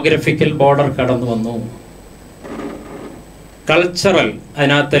 ജോഗ്രഫിക്കൽ ബോർഡർ കടന്നു വന്നു, കൾച്ചറൽ,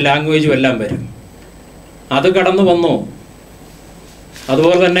 അതിനകത്ത് ലാംഗ്വേജും എല്ലാം വരും, അത് കടന്നു വന്നു.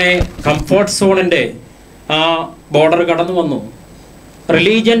 അതുപോലെ തന്നെ കംഫോർട്ട് സോണിൻ്റെ ആ ബോർഡർ കടന്നു വന്നു,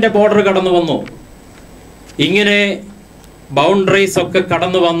 റിലീജിയൻ്റെ ബോർഡർ കടന്നു വന്നു. ഇങ്ങനെ ബൗണ്ടറീസ് ഒക്കെ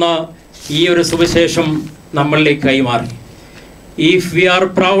കടന്നു വന്ന ഈ ഒരു സുവിശേഷം നമ്മളിലേക്ക് കൈമാറി. If we are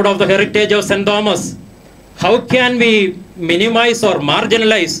proud of the heritage of St. Thomas, how can we minimize or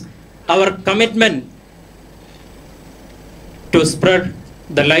marginalize our commitment to spread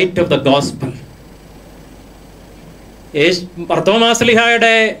the light of the gospel? Marthoma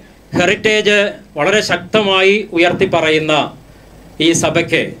ശ്ലീഹായുടെ heritage വളരെ ശക്തമായി ഉയർത്തി പറയുന്ന ഈ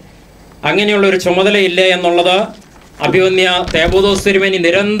സഭയ്ക്ക് അങ്ങനെയുള്ളൊരു ചുമതലയില്ലേ എന്നുള്ളത് അഭിവന്യ തേബോദോസ് തിരുമേനി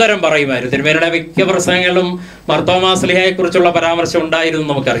നിരന്തരം പറയുമായിരുന്നു. തിരുമേനിയുടെ മിക്ക പ്രസംഗങ്ങളിലും മാർത്തോമാ ശ്ലീഹായെക്കുറിച്ചുള്ള പരാമർശം ഉണ്ടായിരുന്നു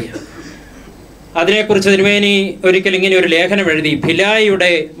നമുക്കറിയാം. അതിനെക്കുറിച്ച് തിരുമേനി ഒരിക്കൽ ഇങ്ങനെ ഒരു ലേഖനം എഴുതി, ഭിലായിയുടെ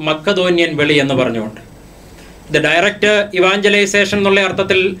മക്കതോന്യൻ വെളി എന്ന് പറഞ്ഞുകൊണ്ട്. ഇത് ഡയറക്റ്റ് ഇവാഞ്ചലൈസേഷൻ എന്നുള്ള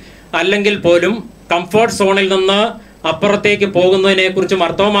അർത്ഥത്തിൽ അല്ലെങ്കിൽ പോലും കംഫോർട്ട് സോണിൽ നിന്ന് അപ്പുറത്തേക്ക് പോകുന്നതിനെക്കുറിച്ച്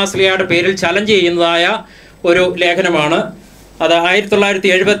മാർത്തോമാ ശ്ലീഹായുടെ പേരിൽ ചലഞ്ച് ചെയ്യുന്നതായ ഒരു ലേഖനമാണ്. അത്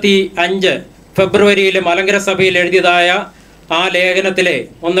 1975 ഫെബ്രുവരിയിൽ മലങ്കര സഭയിൽ എഴുതിയതായ ആ ലേഖനത്തിലെ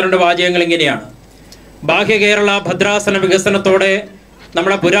 1-2 വാചകങ്ങൾ ഇങ്ങനെയാണ്: ബാഹ്യ കേരള ഭദ്രാസന വികസനത്തോടെ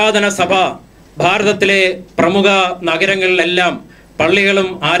നമ്മുടെ പുരാതന സഭ ഭാരതത്തിലെ പ്രമുഖ നഗരങ്ങളിലെല്ലാം പള്ളികളും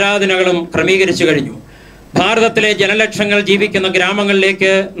ആരാധനകളും ക്രമീകരിച്ചു കഴിഞ്ഞു. ഭാരതത്തിലെ ജനലക്ഷങ്ങൾ ജീവിക്കുന്ന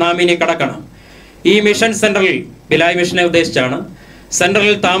ഗ്രാമങ്ങളിലേക്ക് നാം ഇനി കടക്കണം. ഈ മിഷൻ സെൻറ്ററിൽ, ബിലായ് മിഷനെ ഉദ്ദേശിച്ചാണ്,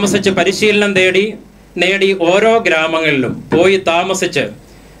 സെൻറ്ററിൽ താമസിച്ച് പരിശീലനം നേടി ഓരോ ഗ്രാമങ്ങളിലും പോയി താമസിച്ച്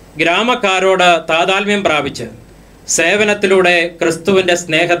ഗ്രാമക്കാരോട് താതാത്മ്യം പ്രാപിച്ച് സേവനത്തിലൂടെ ക്രിസ്തുവിൻ്റെ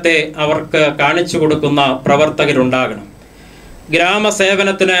സ്നേഹത്തെ അവർക്ക് കാണിച്ചു കൊടുക്കുന്ന പ്രവർത്തകരുണ്ടാകണം.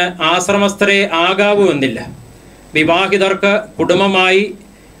 ഗ്രാമസേവനത്തിന് ആശ്രമസ്ഥരെ ആകാവൂ എന്നില്ല. വിവാഹിതർക്ക് കുടുംബമായി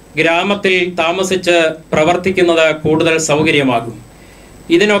ഗ്രാമത്തിൽ താമസിച്ച് പ്രവർത്തിക്കുന്നത് കൂടുതൽ സൗകര്യമാകും.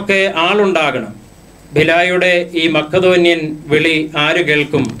 ഇതിനൊക്കെ ആളുണ്ടാകണം. ഭിലായുടെ ഈ മക്കതോന്യൻ വിളി ആര്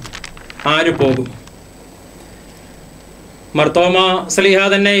കേൾക്കും, ആര് പോകും? മാർത്തോമാ ശ്ലീഹ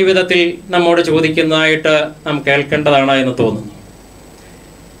തന്നെ ഈ വിധത്തിൽ നമ്മോട് ചോദിക്കുന്നതായിട്ട് നാം കേൾക്കേണ്ടതാണ് എന്ന് തോന്നുന്നു.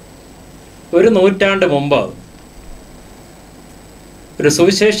 ഒരു നൂറ്റാണ്ട് മുമ്പ് ഒരു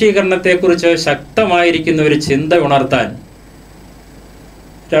സുവിശേഷീകരണത്തെക്കുറിച്ച് ശക്തമായിരിക്കുന്ന ഒരു ചിന്ത ഉണർത്താൻ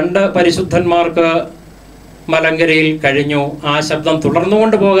 2 പരിശുദ്ധന്മാർക്ക് മലങ്കരയിൽ കഴിഞ്ഞു. ആ ശബ്ദം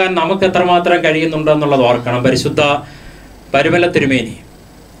തുടർന്നുകൊണ്ട് പോകാൻ നമുക്ക് എത്രമാത്രം കഴിയുന്നുണ്ടെന്നുള്ളത് ഓർക്കണം. പരിശുദ്ധ പരിമല തിരുമേനി,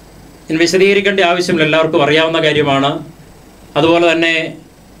 ഇനി വിശദീകരിക്കേണ്ട ആവശ്യമില്ല, എല്ലാവർക്കും അറിയാവുന്ന കാര്യമാണ്. അതുപോലെ തന്നെ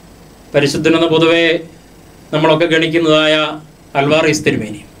പരിശുദ്ധനെന്ന് പൊതുവെ നമ്മളൊക്കെ ഗണിക്കുന്നതായ അൽവാറീസ്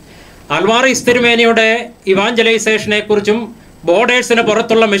തിരുമേനി. അൽവാറീസ് തിരുമേനിയുടെ ഇവാഞ്ചലൈസേഷനെക്കുറിച്ചും ബോർഡേഴ്സിന്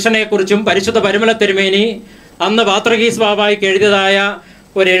പുറത്തുള്ള മിഷനെക്കുറിച്ചും പരിശുദ്ധ പരിമല തിരുമേനി അന്ന് പാത്രഗീസ് ബാബായ്ക്ക് എഴുതിയതായ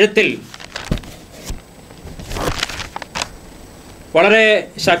ഒരെഴുത്തിൽ വളരെ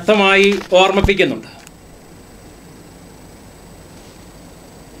ശക്തമായി ഓർമ്മിപ്പിക്കുന്നുണ്ട്.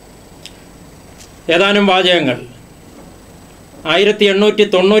 ഏതാനും വാചകങ്ങൾ.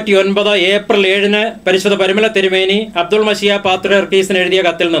 1899 ഏപ്രിൽ 7 പരിശുദ്ധ പരിമല തിരുമേനി അബ്ദുൾ മഷിയ പാത്രിയർക്കീസിന് എഴുതിയ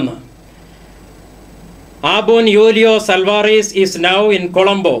കത്തിൽ നിന്ന്: Abun Julius Alvares is now in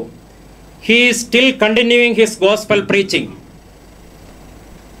Colombo. He is still continuing his gospel preaching.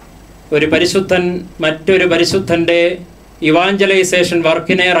 ഒരു പരിശുദ്ധൻ മറ്റൊരു പരിശുദ്ധൻ്റെ ഇവാഞ്ചലൈസേഷൻ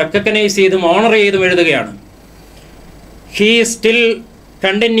വർക്കിനെ റെക്കഗ്നൈസ് ചെയ്തും ഓണർ ചെയ്തും എഴുതുകയാണ്. He is still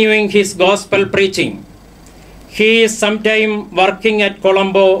continuing his gospel preaching. He is sometime working at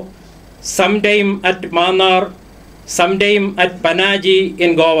Colombo, sometime at Mannar, sometime at Panaji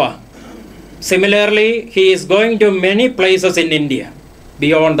in Goa. Similarly, he is going to many places in India,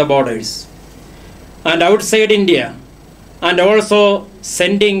 beyond the borders, and outside India, and also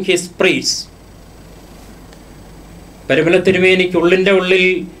sending his priests. Parumala തിരുമേനിക്ക് ഉള്ളിൽ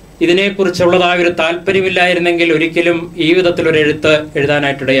ഇതിനെക്കുറിച്ചുള്ളതായ ഒരു താല്പര്യമില്ലായിരുന്നെങ്കിൽ ഒരിക്കലും ഈ വിധത്തിലൊരു എഴുത്ത്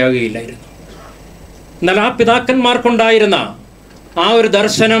എഴുതാനായിട്ടിടയാകുകയില്ലായിരുന്നു. എന്നാൽ ആ പിതാക്കന്മാർക്കുണ്ടായിരുന്ന ആ ഒരു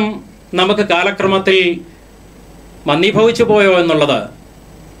ദർശനം നമുക്ക് കാലക്രമത്തിൽ മന്ദീഭവിച്ചു പോയോ എന്നുള്ളത്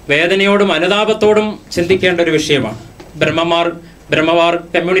വേദനയോടും അനുതാപത്തോടും ചിന്തിക്കേണ്ട ഒരു വിഷയമാണ്. ബ്രഹ്മവാർ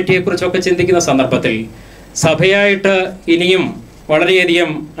കമ്മ്യൂണിറ്റിയെക്കുറിച്ചൊക്കെ ചിന്തിക്കുന്ന സന്ദർഭത്തിൽ സഭയായിട്ട് ഇനിയും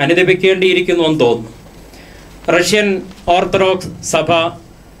വളരെയധികം അനുദപിക്കേണ്ടിയിരിക്കുന്നു എന്ന് തോന്നുന്നു. റഷ്യൻ ഓർത്തഡോക്സ് സഭ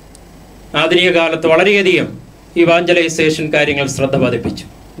ആധുനിക കാലത്ത് വളരെയധികം ഇവാഞ്ചലൈസേഷൻ കാര്യങ്ങൾ ശ്രദ്ധ പതിപ്പിച്ചു,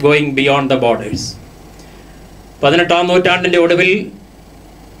 ഗോയിങ് ബിയോണ്ട് ദ ബോർഡേഴ്സ്. 18-ാം നൂറ്റാണ്ടിൻ്റെ ഒടുവിൽ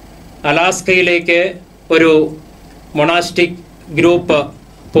അലാസ്കയിലേക്ക് ഒരു മൊണാസ്റ്റിക് ഗ്രൂപ്പ്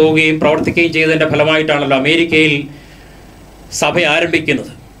പോവുകയും പ്രവർത്തിക്കുകയും ചെയ്തതിൻ്റെ ഫലമായിട്ടാണല്ലോ അമേരിക്കയിൽ സഭ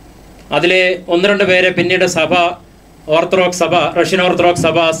ആരംഭിക്കുന്നത്. അതിലെ 1-2 പേരെ പിന്നീട് റഷ്യൻ ഓർത്തഡോക്സ്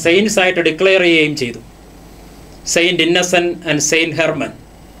സഭ സെയിൻസ് ആയിട്ട് ഡിക്ലെയർ ചെയ്യുകയും ചെയ്തു. Saint innocent and saint Hermann.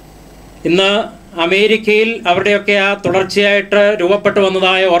 ഇന്ന് അമേരിക്കയിൽ അവരുടെയൊക്കെ ആ തുടർച്ചയായിട്ട് രൂപപ്പെട്ടു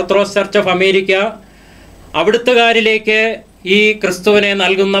വന്നതായ ഓർത്തഡോക്സ് ചർച്ച് ഓഫ് അമേരിക്ക അവിടുത്തുകാരിലേക്ക് ഈ ക്രിസ്തുവിനെ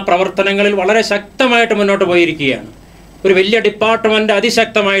നൽകുന്ന പ്രവർത്തനങ്ങളിൽ വളരെ ശക്തമായിട്ട് മുന്നോട്ട് പോയിരിക്കുകയാണ്. ഒരു വലിയ ഡിപ്പാർട്ട്മെൻറ്റ്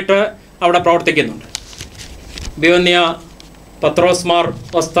അതിശക്തമായിട്ട് അവിടെ പ്രവർത്തിക്കുന്നുണ്ട്. ബിയോന്യ പത്രോസ് മാർ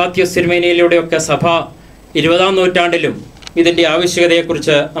ഒസ്താത്യോസ് തിരുമേനിയിലൂടെയൊക്കെ സഭ 20-ാം നൂറ്റാണ്ടിലും ഇതിൻ്റെ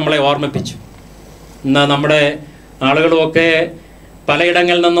ആവശ്യകതയെക്കുറിച്ച് നമ്മളെ ഓർമ്മിപ്പിച്ചു. ഇന്ന് നമ്മുടെ ആളുകളുമൊക്കെ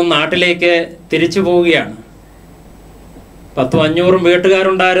പലയിടങ്ങളിൽ നിന്നും നാട്ടിലേക്ക് തിരിച്ചു പോവുകയാണ്. 100-500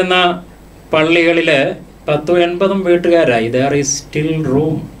 വീട്ടുകാരുണ്ടായിരുന്ന പള്ളികളിൽ 180 വീട്ടുകാരായി. There is still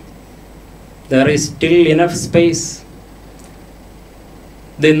room, there is still enough space.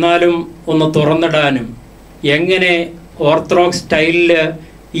 ഇതെന്നാലും ഒന്ന് തുറന്നിടാനും എങ്ങനെ ഓർത്തഡോക്സ് സ്റ്റൈലിൽ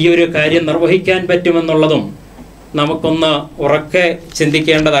ഈ ഒരു കാര്യം നിർവഹിക്കാൻ പറ്റുമെന്നുള്ളതും നമുക്കൊന്ന് ഉറക്കെ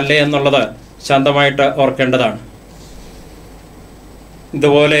ചിന്തിക്കേണ്ടതല്ലേ എന്നുള്ളത് ശാന്തമായിട്ട് ഓർക്കേണ്ടതാണ്.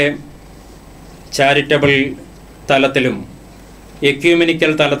 ഇതുപോലെ ചാരിറ്റബിൾ തലത്തിലും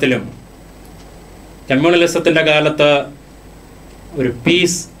എക്യൂമെനിക്കൽ തലത്തിലും കമ്മ്യൂണലിസത്തിൻ്റെ കാലത്ത് ഒരു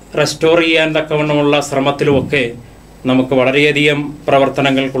പീസ് റെസ്റ്റോർ ചെയ്യാൻ തക്കവണ്ണമുള്ള ശ്രമത്തിലുമൊക്കെ നമുക്ക് വളരെയധികം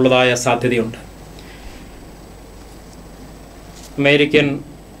പ്രവർത്തനങ്ങൾക്കുള്ളതായ സാധ്യതയുണ്ട്. American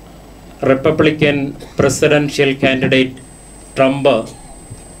Republican presidential candidate Trump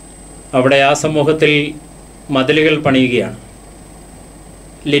അവിടെ ആ സമൂഹത്തിൽ മതിലുകൾ പണിയുകയാണ്.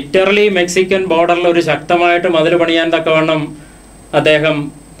 ലിറ്ററലി മെക്സിക്കൻ ബോർഡറിൽ ഒരു ശക്തമായിട്ട് മതിൽ പണിയാൻ തക്കവണ്ണം അദ്ദേഹം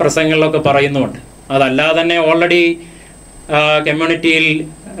പ്രസംഗങ്ങളിലൊക്കെ പറയുന്നുമുണ്ട്. അതല്ലാതെ തന്നെ ഓൾറെഡി കമ്മ്യൂണിറ്റിയിൽ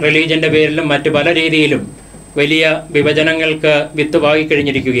റിലീജിയൻ്റെ പേരിലും മറ്റ് പല രീതിയിലും വലിയ വിഭജനങ്ങൾക്ക് വിത്ത്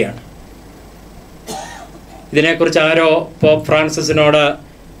പാകിക്കഴിഞ്ഞിരിക്കുകയാണ്. ഇതിനെക്കുറിച്ച് ആരോ പോപ്പ് ഫ്രാൻസിസിനോട്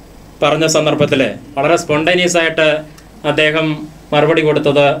പറഞ്ഞ സന്ദർഭത്തിൽ വളരെ സ്പോണ്ടേനിയസ് ആയിട്ട് അദ്ദേഹം മറുപടി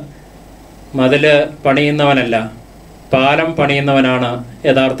കൊടുത്തത്, മതിൽ പണിയുന്നവനല്ല, പാലം പണിയുന്നവനാണ്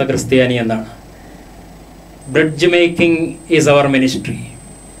യഥാർത്ഥ ക്രിസ്ത്യാനി എന്നാണ്. Bridge making is our ministry.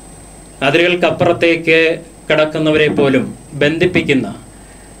 അതിരുകൾക്കപ്പുറത്തേക്ക് കിടക്കുന്നവരെ പോലും ബന്ധിപ്പിക്കുന്ന,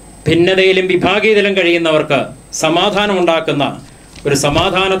 ഭിന്നതയിലും വിഭാഗീയതയിലും കഴിയുന്നവർക്ക് സമാധാനം ഉണ്ടാക്കുന്ന ഒരു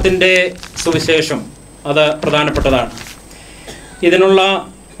സമാധാനത്തിൻ്റെ സുവിശേഷം അത് പ്രധാനപ്പെട്ടതാണ്. ഇതിനുള്ള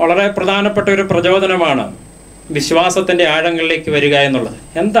വളരെ പ്രധാനപ്പെട്ട ഒരു പ്രചോദനമാണ് വിശ്വാസത്തിൻ്റെ ആഴങ്ങളിലേക്ക് വരിക എന്നുള്ളത്.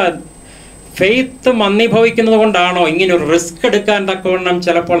 എന്താ ഫെയ്ത്ത് മന്ദീഭവിക്കുന്നത് കൊണ്ടാണോ ഇങ്ങനെ ഒരു റിസ്ക് എടുക്കാൻ തക്കവണ്ണം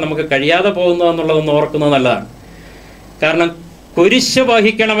ചിലപ്പോൾ നമുക്ക് കഴിയാതെ പോകുന്നു എന്നുള്ളതൊന്ന് ഓർക്കുന്നത് നല്ലതാണ്. കാരണം കുരിശ്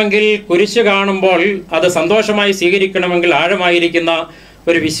വഹിക്കണമെങ്കിൽ, കുരിശ് കാണുമ്പോൾ അത് സന്തോഷമായി സ്വീകരിക്കണമെങ്കിൽ ആഴമായിരിക്കുന്ന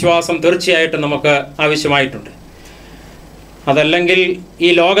ഒരു വിശ്വാസം തീർച്ചയായിട്ടും നമുക്ക് ആവശ്യമായിട്ടുണ്ട്. അതല്ലെങ്കിൽ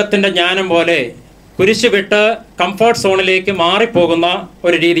ഈ ലോകത്തിൻ്റെ ജ്ഞാനം പോലെ കുരിശ് വിട്ട് കംഫർട്ട് സോണിലേക്ക് മാറിപ്പോകുന്ന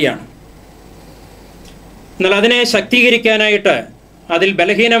ഒരു രീതിയാണ്. എന്നാൽ അതിനെ ശക്തീകരിക്കാനായിട്ട് അതിൽ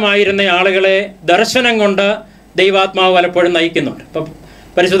ബലഹീനമായിരുന്ന ആളുകളെ ദർശനം കൊണ്ട് ദൈവാത്മാവ് പലപ്പോഴും നയിക്കുന്നുണ്ട്. ഇപ്പം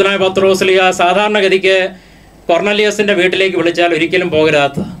പരിശുദ്ധനായ പത്രോസ്ലീഹ സാധാരണഗതിക്ക് കൊർണലിയസിൻ്റെ വീട്ടിലേക്ക് വിളിച്ചാൽ ഒരിക്കലും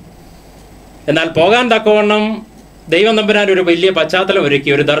പോകരുതാത്ത, എന്നാൽ പോകാൻ തക്കവണ്ണം ദൈവം തമ്പുരാൻ ഒരു വലിയ പശ്ചാത്തലം ഒരുക്കി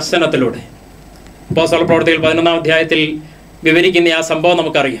ഒരു ദർശനത്തിലൂടെ. അപ്പോസ്തല പ്രവൃത്തികൾ 11-ാം അധ്യായത്തിൽ വിവരിക്കുന്ന ആ സംഭവം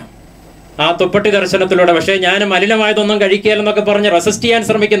നമുക്കറിയാം. ആ തുപ്പട്ടി ദർശനത്തിലൂടെ, പക്ഷേ ഞാൻ മലിനമായതൊന്നും കഴിക്കുകയില്ലെന്നൊക്കെ പറഞ്ഞ് റെസിസ്റ്റ് ചെയ്യാൻ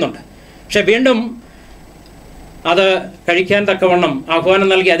ശ്രമിക്കുന്നുണ്ട്. പക്ഷെ വീണ്ടും അത് കഴിക്കാൻ തക്കവണ്ണം ആഹ്വാനം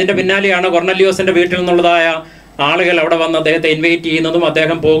നൽകി. അതിൻ്റെ പിന്നാലെയാണ് കൊർണലിയോസിൻ്റെ വീട്ടിൽ നിന്നുള്ളതായ ആളുകൾ അവിടെ വന്ന് അദ്ദേഹത്തെ ഇൻവൈറ്റ് ചെയ്യുന്നതും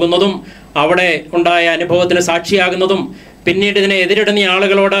അദ്ദേഹം പോകുന്നതും അവിടെ ഉണ്ടായ അനുഭവത്തിന് സാക്ഷിയാകുന്നതും പിന്നീട് ഇതിനെ എതിരിടുന്ന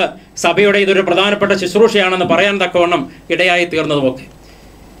ആളുകളോട് സഭയുടെ ഇതൊരു പ്രധാനപ്പെട്ട ശുശ്രൂഷയാണെന്ന് പറയാൻ തക്കവണ്ണം ഇടയായി തീർന്നതുമൊക്കെ.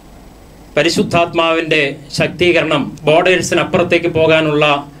 പരിശുദ്ധാത്മാവിൻ്റെ ശക്തീകരണം ബോർഡേഴ്സിനപ്പുറത്തേക്ക് പോകാനുള്ള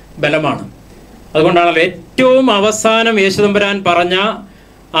ബലമാണ്. അതുകൊണ്ടാണല്ലോ ഏറ്റവും അവസാനം യേശുതമ്പുരാൻ പറഞ്ഞ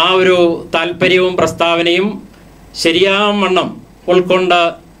ആ ഒരു താല്പര്യവും പ്രസ്താവനയും ശരിയാവണ്ണം ഉൾക്കൊണ്ട്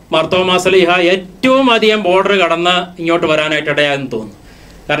മാർത്തോമാസ്ലീഹ ഏറ്റവും അധികം ബോർഡർ കടന്ന് ഇങ്ങോട്ട് വരാനായിട്ട് ഇടയായെന്ന് തോന്നുന്നു.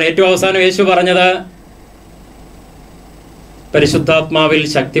 കാരണം ഏറ്റവും അവസാനം യേശു പറഞ്ഞത്, പരിശുദ്ധാത്മാവിൽ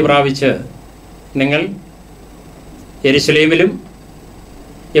ശക്തി പ്രാപിച്ച് നിങ്ങൾ യെരുശലേമിലും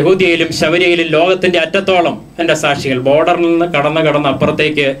യഹൂദിയയിലും ശമര്യയിലും ലോകത്തിൻ്റെ അറ്റത്തോളം എൻ്റെ സാക്ഷികൾ. ബോർഡറിൽ നിന്ന് കടന്ന്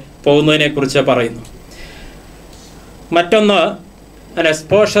അപ്പുറത്തേക്ക് പോകുന്നതിനെക്കുറിച്ച് പറയുന്നു. മറ്റൊന്ന് an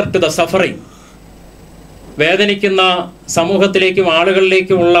exposure to the suffering. വേദനിക്കുന്ന സമൂഹത്തിലേക്കും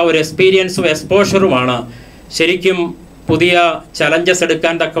ആളുകളിലേക്കുമുള്ള ഒരു എക്സ്പീരിയൻസും എക്സ്പോഷറുമാണ് ശരിക്കും പുതിയ ചലഞ്ചസ്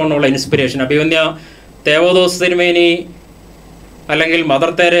എടുക്കാൻ തക്കവണ്ണമുള്ള ഇൻസ്പിരേഷൻ. അഭിമന്യ തേവോദോസ് തിരുമേനി അല്ലെങ്കിൽ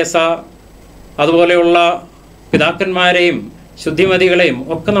മദർ തെരേസ അതുപോലെയുള്ള പിതാക്കന്മാരെയും ശുദ്ധിമതികളെയും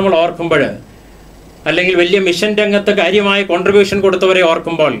ഒക്കെ നമ്മൾ ഓർക്കുമ്പോൾ, അല്ലെങ്കിൽ വലിയ മിഷൻ രംഗത്ത് കാര്യമായ കോൺട്രിബ്യൂഷൻ കൊടുത്തവരെ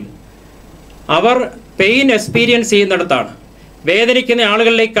ഓർക്കുമ്പോൾ, അവർ പെയിൻ എക്സ്പീരിയൻസ് ചെയ്യുന്നിടത്താണ്, വേദനിക്കുന്ന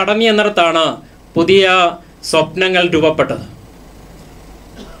ആളുകളിലേക്ക് കടന്നു എന്നിടത്താണ് പുതിയ സ്വപ്നങ്ങൾ രൂപപ്പെട്ടത്.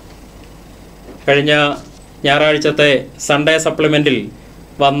 കഴിഞ്ഞ ഞായറാഴ്ചത്തെ സൺഡേ സപ്ലിമെൻറ്റിൽ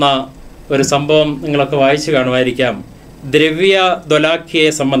വന്ന ഒരു സംഭവം നിങ്ങളൊക്കെ വായിച്ചു കാണുമായിരിക്കാം. ദ്രവ്യ ദൊലാഖിയെ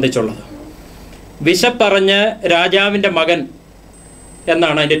സംബന്ധിച്ചുള്ളത്. വിശപ്പറിഞ്ഞ് രാജാവിൻ്റെ മകൻ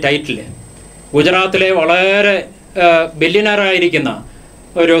എന്നാണ് അതിൻ്റെ ടൈറ്റിൽ. ഗുജറാത്തിലെ വളരെ ബില്യണറായിരിക്കുന്ന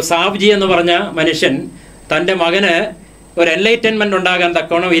ഒരു സാബ്ജി എന്ന് പറഞ്ഞ മനുഷ്യൻ തൻ്റെ മകന് ഒരു എൻലൈറ്റൻമെൻറ്റ് ഉണ്ടാകാൻ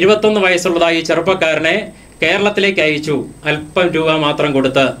തക്കവണ്ണം 21 വയസ്സുള്ളതായി ചെറുപ്പക്കാരനെ കേരളത്തിലേക്ക് അയച്ചു. അല്പം രൂപ മാത്രം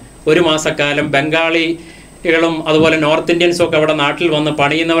കൊടുത്ത് 1 മാസക്കാലം ബംഗാളികളും അതുപോലെ നോർത്ത് ഇന്ത്യൻസും ഒക്കെ അവിടെ നാട്ടിൽ വന്ന്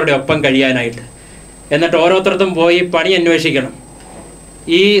പണിയുന്നവരുടെ ഒപ്പം കഴിയാനായിട്ട്. എന്നിട്ട് ഓരോരുത്തർക്കും പോയി പണി അന്വേഷിക്കണം.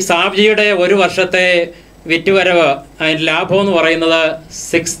 ഈ സാബ്ജിയുടെ 1 വർഷത്തെ വിറ്റുവരവ്, അതിൻ്റെ ലാഭം എന്ന് പറയുന്നത്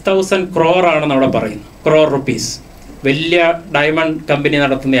 6,000 crore ആണെന്ന് അവിടെ പറയുന്നു. crore rupees. വലിയ ഡയമണ്ട് കമ്പനി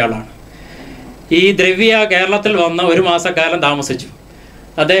നടത്തുന്നയാളാണ്. ഈ ദ്രവ്യ കേരളത്തിൽ വന്ന് 1 മാസക്കാലം താമസിച്ചു.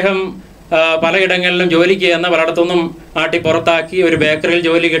 അദ്ദേഹം പലയിടങ്ങളിലും ജോലിക്ക് ചെന്ന പലയിടത്തുനിന്നും നാട്ടി പുറത്താക്കി ഒരു ബേക്കറിയിൽ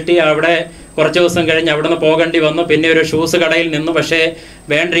ജോലി കിട്ടി. അവിടെ കുറച്ച് ദിവസം കഴിഞ്ഞ് അവിടെ നിന്ന് പോകേണ്ടി വന്നു. പിന്നെ ഒരു ഷൂസ് കടയിൽ നിന്നു. പക്ഷേ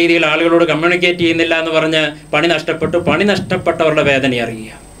വേണ്ട രീതിയിൽ ആളുകളോട് കമ്മ്യൂണിക്കേറ്റ് ചെയ്യുന്നില്ല എന്ന് പറഞ്ഞ് പണി നഷ്ടപ്പെട്ടു. പണി നഷ്ടപ്പെട്ടവരുടെ വേദന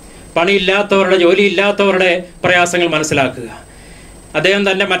അറിയുക, പണിയില്ലാത്തവരുടെ, ജോലിയില്ലാത്തവരുടെ പ്രയാസങ്ങൾ മനസ്സിലാക്കുക. അദ്ദേഹം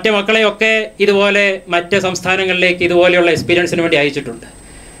തൻ്റെ മറ്റു മക്കളെയൊക്കെ ഇതുപോലെ മറ്റ് സംസ്ഥാനങ്ങളിലേക്ക് ഇതുപോലെയുള്ള എക്സ്പീരിയൻസിന് വേണ്ടി അയച്ചിട്ടുണ്ട്.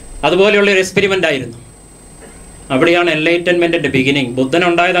 അതുപോലെയുള്ള ഒരു എക്സ്പെരിമെൻ്റ് ആയിരുന്നു. അവിടെയാണ് എൻലൈറ്റൻമെൻറ്റിൻ്റെ ബിഗിനിങ്. ബുദ്ധൻ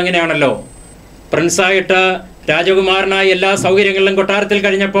ഉണ്ടായത് അങ്ങനെയാണല്ലോ. പ്രിൻസായിട്ട് രാജകുമാരനായി എല്ലാ സൗകര്യങ്ങളിലും കൊട്ടാരത്തിൽ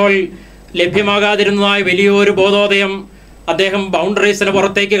കഴിഞ്ഞപ്പോൾ ലഭ്യമാകാതിരുന്നതായ വലിയൊരു ബോധോദയം അദ്ദേഹം ബൗണ്ടറീസിന്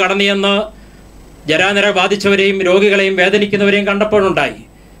പുറത്തേക്ക് കടന്നു ചെന്ന് ജരാനര ബാധിച്ചവരെയും രോഗികളെയും വേദനിക്കുന്നവരെയും കണ്ടപ്പോഴുണ്ടായി.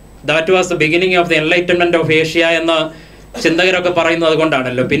 That was the beginning of the enlightenment of Asia എന്ന് ചിന്തകരൊക്കെ പറയുന്നത്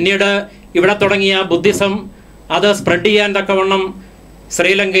അതുകൊണ്ടാണല്ലോ. പിന്നീട് ഇവിടെ തുടങ്ങിയ ബുദ്ധിസം അത് സ്പ്രെഡ് ചെയ്യാൻ തക്കവണ്ണം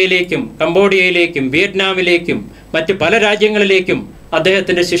ശ്രീലങ്കയിലേക്കും കംബോഡിയയിലേക്കും വിയറ്റ്നാമിലേക്കും മറ്റ് പല രാജ്യങ്ങളിലേക്കും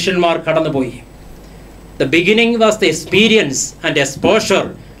അദ്ദേഹത്തിൻ്റെ ശിഷ്യന്മാർ കടന്നുപോയി. The beginning was the experience and exposure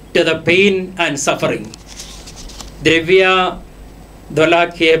to the pain and suffering. ദ്രവ്യ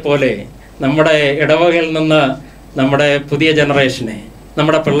ദൊലാഖിയെ പോലെ നമ്മുടെ ഇടവകയിൽ നിന്ന് നമ്മുടെ പുതിയ ജനറേഷനെ,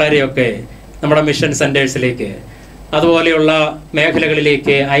 നമ്മുടെ പിള്ളേരെയൊക്കെ നമ്മുടെ മിഷൻ സെൻറ്റേഴ്സിലേക്ക് അതുപോലെയുള്ള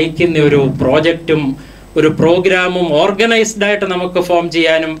മേഖലകളിലേക്ക് അയക്കുന്ന ഒരു പ്രോജക്റ്റും ഒരു പ്രോഗ്രാമും ഓർഗനൈസ്ഡായിട്ട് നമുക്ക് ഫോം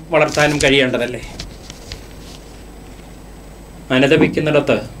ചെയ്യാനും വളർത്താനും കഴിയേണ്ടതല്ലേ.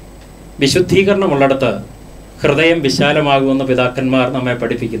 അനുദപിക്കുന്നിടത്ത്, വിശുദ്ധീകരണമുള്ളിടത്ത് ഹൃദയം വിശാലമാകുമെന്ന് പിതാക്കന്മാർ നമ്മെ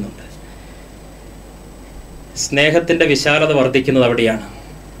പഠിപ്പിക്കുന്നുണ്ട്. സ്നേഹത്തിൻ്റെ വിശാലത വർദ്ധിക്കുന്നത് അവിടെയാണ്.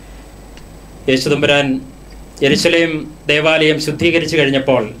 യേശുതമ്പുരാൻ യെരുശലേം ദേവാലയം ശുദ്ധീകരിച്ചു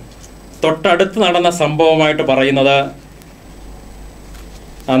കഴിഞ്ഞപ്പോൾ തൊട്ടടുത്ത് നടന്ന സംഭവമായിട്ട് പറയുന്നത്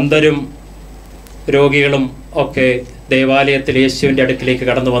അന്ധരും രോഗികളും ഒക്കെ ദേവാലയത്തിൽ യേശുവിൻ്റെ അടുക്കിലേക്ക്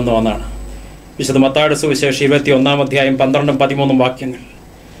കടന്നു വന്നു എന്നാണ്. വിശുദ്ധ മത്തായിയുടെ സുവിശേഷം 21-ാം അധ്യായം 12-13 വാക്യങ്ങൾ.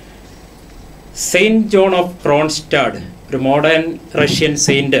 സെയിൻറ്റ് ജോൺ ഓഫ് ക്രോൺസ്റ്റാഡ്, ഒരു മോഡേൺ റഷ്യൻ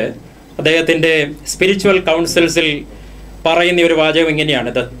സെയിൻറ്റ്, അദ്ദേഹത്തിൻ്റെ സ്പിരിച്വൽ കൗൺസിൽസിൽ പറയുന്ന ഒരു വാചകം ഇങ്ങനെയാണ്: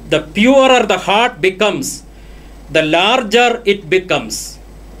 the പ്യുവറർ the heart becomes, the larger it becomes.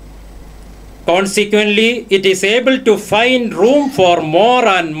 Consequently, it is able to find room for more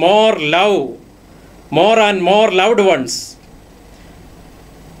and more love, more and more loved ones.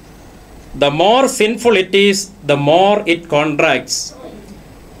 The more sinful it is, the more it contracts.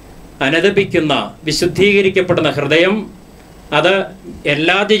 അനുദപിക്കുന്ന, വിശുദ്ധീകരിക്കപ്പെടുന്ന ഹൃദയം അത്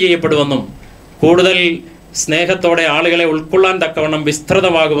എല്ലാതെ ചെയ്യപ്പെടുമെന്നും കൂടുതൽ സ്നേഹത്തോടെ ആളുകളെ ഉൾക്കൊള്ളാൻ തക്കവണ്ണം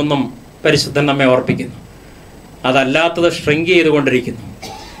വിസ്തൃതമാകുമെന്നും പരിശുദ്ധൻ നമ്മെ ഓർപ്പിക്കുന്നു. അതല്ലാത്തത് ഷ്രിങ്ക് ചെയ്തുകൊണ്ടിരിക്കുന്നു.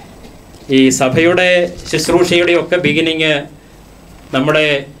 ഈ സഭയുടെ ശുശ്രൂഷയുടെ ഒക്കെ ബിഗിനിങ് നമ്മുടെ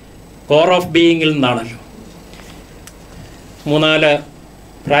കോർ ഓഫ് ബീയിങ്ങിൽ നിന്നാണല്ലോ. 3-4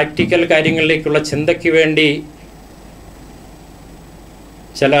 പ്രാക്ടിക്കൽ കാര്യങ്ങളിലേക്കുള്ള ചിന്തയ്ക്ക് വേണ്ടി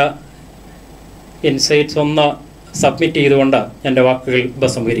ചില ഇൻസൈറ്റ്സ് ഒന്ന് സബ്മിറ്റ് ചെയ്തുകൊണ്ട് എൻ്റെ വാക്കുകൾ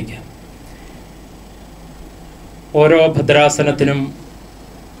ഉപസംഹരിക്കാം. ഓരോ ഭദ്രാസനത്തിനും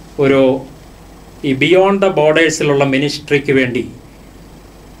ഒരു ഈ ബിയോണ്ട് ദ ബോർഡേഴ്സിലുള്ള മിനിസ്ട്രിക്ക് വേണ്ടി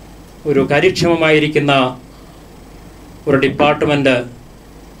ഒരു കാര്യക്ഷമമായിരിക്കുന്ന ഒരു ഡിപ്പാർട്ട്മെൻറ്റ്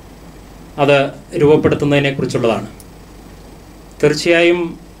അത് രൂപപ്പെടുത്തുന്നതിനെക്കുറിച്ചുള്ളതാണ്. തീർച്ചയായും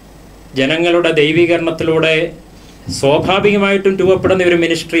ജനങ്ങളുടെ ദൈവീകരണത്തിലൂടെ സ്വാഭാവികമായിട്ടും രൂപപ്പെടുന്ന ഒരു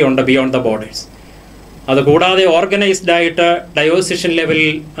മിനിസ്ട്രി ഉണ്ട് ബിയോണ്ട് ദ ബോർഡേഴ്സ്. അതുകൂടാതെ ഓർഗനൈസ്ഡ് ആയിട്ട് ഡയോസിഷൻ ലെവലിൽ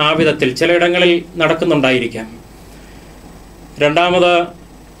ആ വിധത്തിൽ ചിലയിടങ്ങളിൽ നടക്കുന്നുണ്ടായിരിക്കാം. രണ്ടാമത്,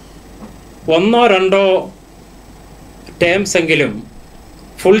 1-2 ടേംസ് എങ്കിലും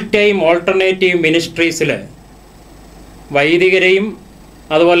ഫുൾ ടൈം ഓൾട്ടർനേറ്റീവ് മിനിസ്ട്രീസിൽ വൈദികരെയും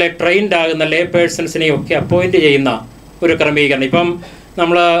അതുപോലെ ട്രെയിൻഡ് ആകുന്ന ലേ പേഴ്സൺസിനെയും ഒക്കെ അപ്പോയിൻ്റ് ചെയ്യുന്ന ഒരു ക്രമീകരണം. ഇപ്പം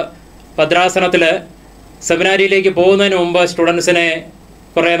നമ്മൾ ഭദ്രാസനത്തിൽ സെമിനാരിയിലേക്ക് പോകുന്നതിന് മുമ്പ് സ്റ്റുഡൻസിനെ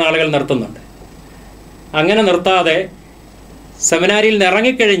കുറേ നാളുകൾ നിർത്തുന്നുണ്ട്. അങ്ങനെ നിർത്താതെ സെമിനാരിയിൽ നിന്ന്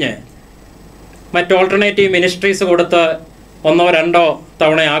ഇറങ്ങിക്കഴിഞ്ഞ് മറ്റ് ഓൾട്ടർനേറ്റീവ് മിനിസ്ട്രീസ് കൊടുത്ത് 1-2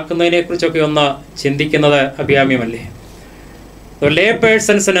 തവണ ആക്കുന്നതിനെക്കുറിച്ചൊക്കെ ഒന്ന് ചിന്തിക്കുന്നത് അഭികാമ്യമല്ലേ? ലേ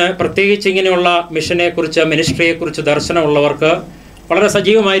പേഴ്സൺസിന് പ്രത്യേകിച്ച് ഇങ്ങനെയുള്ള മിഷനെക്കുറിച്ച് മിനിസ്ട്രിയെക്കുറിച്ച് ദർശനമുള്ളവർക്ക് വളരെ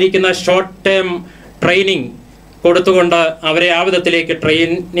സജീവമായിരിക്കുന്ന ഷോർട്ട് ടേം ട്രെയിനിങ് കൊടുത്തുകൊണ്ട് അവരെ ആ വിധത്തിലേക്ക്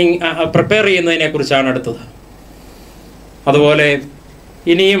ട്രെയിനിങ് പ്രിപ്പയർ ചെയ്യുന്നതിനെക്കുറിച്ചാണ് അടുത്തത്. അതുപോലെ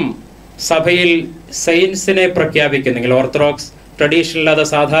ഇനിയും സഭയിൽ സെയിൻസിനെ പ്രഖ്യാപിക്കുന്നെങ്കിൽ, ഓർത്തഡോക്സ് ട്രഡീഷനിൽ അത്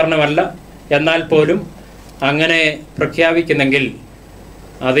സാധാരണമല്ല, എന്നാൽ പോലും അങ്ങനെ പ്രഖ്യാപിക്കുന്നെങ്കിൽ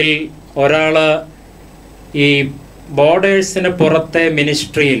അതിൽ ഒരാൾ ഈ ബോർഡേഴ്സിന് പുറത്തെ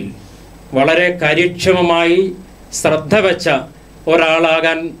മിനിസ്ട്രിയിൽ വളരെ കാര്യക്ഷമമായി ശ്രദ്ധ വെച്ച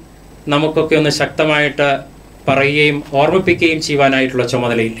ഒരാളാകാൻ നമുക്കൊക്കെ ഒന്ന് ശക്തമായിട്ട് പറയുകയും ഓർമ്മിപ്പിക്കുകയും ചെയ്യുവാനായിട്ടുള്ള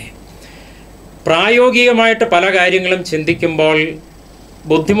ചുമതലയില്ലേ? പ്രായോഗികമായിട്ട് പല കാര്യങ്ങളും ചിന്തിക്കുമ്പോൾ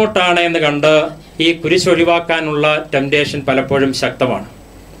ബുദ്ധിമുട്ടാണ് എന്ന് കണ്ട് ഈ കുരിശൊഴിവാക്കാനുള്ള ടെംപ്റ്റേഷൻ പലപ്പോഴും ശക്തമാണ്.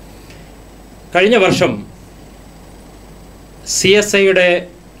 കഴിഞ്ഞ വർഷം CSIയുടെ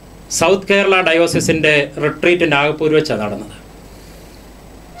സൗത്ത് കേരള ഡയോസിസിൻ്റെ റിട്രീറ്റ് നാഗപ്പൂർ വെച്ചാണ് നടന്നത്.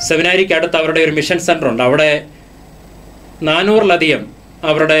 സെമിനാരിക്ക് അടുത്ത് അവരുടെ ഒരു മിഷൻ സെൻ്റർ ഉണ്ട്. അവിടെ 400-ലധികം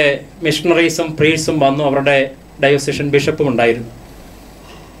അവരുടെ മിഷണറീസും പ്രീസ്റ്റും വന്നു. അവരുടെ ഡയോസിഷൻ ബിഷപ്പും ഉണ്ടായിരുന്നു.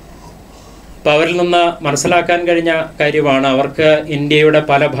 അപ്പോൾ അവരിൽ നിന്ന് മനസ്സിലാക്കാൻ കഴിഞ്ഞ കാര്യമാണ്, അവർക്ക് ഇന്ത്യയുടെ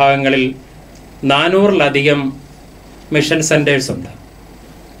പല ഭാഗങ്ങളിൽ 400-ലധികം മിഷൻ സെൻറ്റേഴ്സ് ഉണ്ട്.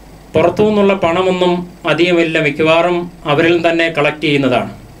 പുറത്തു നിന്നുള്ള പണമൊന്നും അധികമില്ല, മിക്കവാറും അവരിൽ തന്നെ കളക്ട്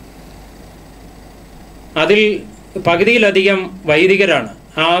ചെയ്യുന്നതാണ്. അതിൽ പകുതിയിലധികം വൈദികരാണ്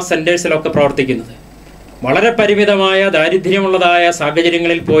ആ സെൻറ്റേഴ്സിലൊക്കെ പ്രവർത്തിക്കുന്നത്. വളരെ പരിമിതമായ ദാരിദ്ര്യമുള്ളതായ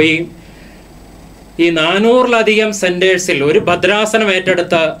സാഹചര്യങ്ങളിൽ പോയി ഈ 400-ലധികം സെൻറ്റേഴ്സിൽ ഒരു ഭദ്രാസനം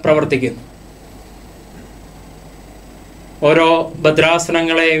ഏറ്റെടുത്ത് പ്രവർത്തിക്കുന്നു. ഓരോ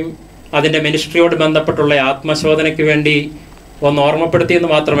ഭദ്രാസനങ്ങളെയും അതിൻ്റെ മിനിസ്ട്രിയോട് ബന്ധപ്പെട്ടുള്ള ആത്മശോധനയ്ക്ക് വേണ്ടി ഒന്ന് ഓർമ്മപ്പെടുത്തിയെന്ന്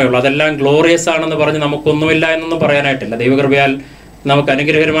മാത്രമേ ഉള്ളൂ. അതെല്ലാം ഗ്ലോറിയസ് ആണെന്ന് പറഞ്ഞ് നമുക്കൊന്നുമില്ല എന്നൊന്നും പറയാനായിട്ടില്ല. ദൈവകൃപയാൽ നമുക്ക്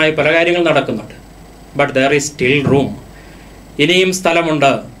അനുഗ്രഹകരമായി പല കാര്യങ്ങൾ നടക്കുന്നുണ്ട്. But there is still room. ഇനിയും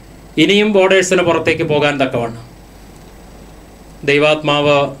സ്ഥലമുണ്ട്, ഇനിയും ബോർഡേഴ്സിന് പുറത്തേക്ക് പോകാൻ തക്കവണ്ണം.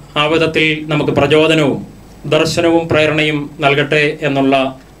 ദൈവാത്മാവ് ആ വിധത്തിൽ നമുക്ക് പ്രചോദനവും ദർശനവും പ്രേരണയും നൽകട്ടെ എന്നുള്ള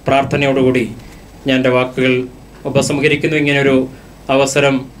പ്രാർത്ഥനയോടുകൂടി ഞാൻ എൻ്റെ വാക്കുകൾ ഉപസംഹരിക്കുന്നു. ഇങ്ങനെയൊരു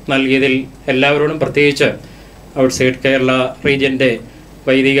അവസരം നൽകിയതിൽ എല്ലാവരോടും, പ്രത്യേകിച്ച് ഔട്ട്സൈഡ് കേരള റീജിയൻ്റെ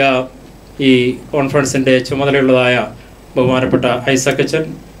വൈദിക ഈ കോൺഫറൻസിൻ്റെ ചുമതലയുള്ളതായ ബഹുമാനപ്പെട്ട ഐസക്കച്ചൻ,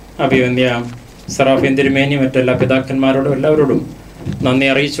 അഭിവന്യ സെറാഫീൻ തിരുമേനി, മറ്റെല്ലാ പിതാക്കന്മാരോടും എല്ലാവരോടും നന്ദി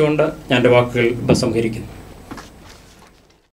അറിയിച്ചുകൊണ്ട് ഞാൻ എൻ്റെ വാക്കുകൾ ഉപസംഹരിക്കുന്നു.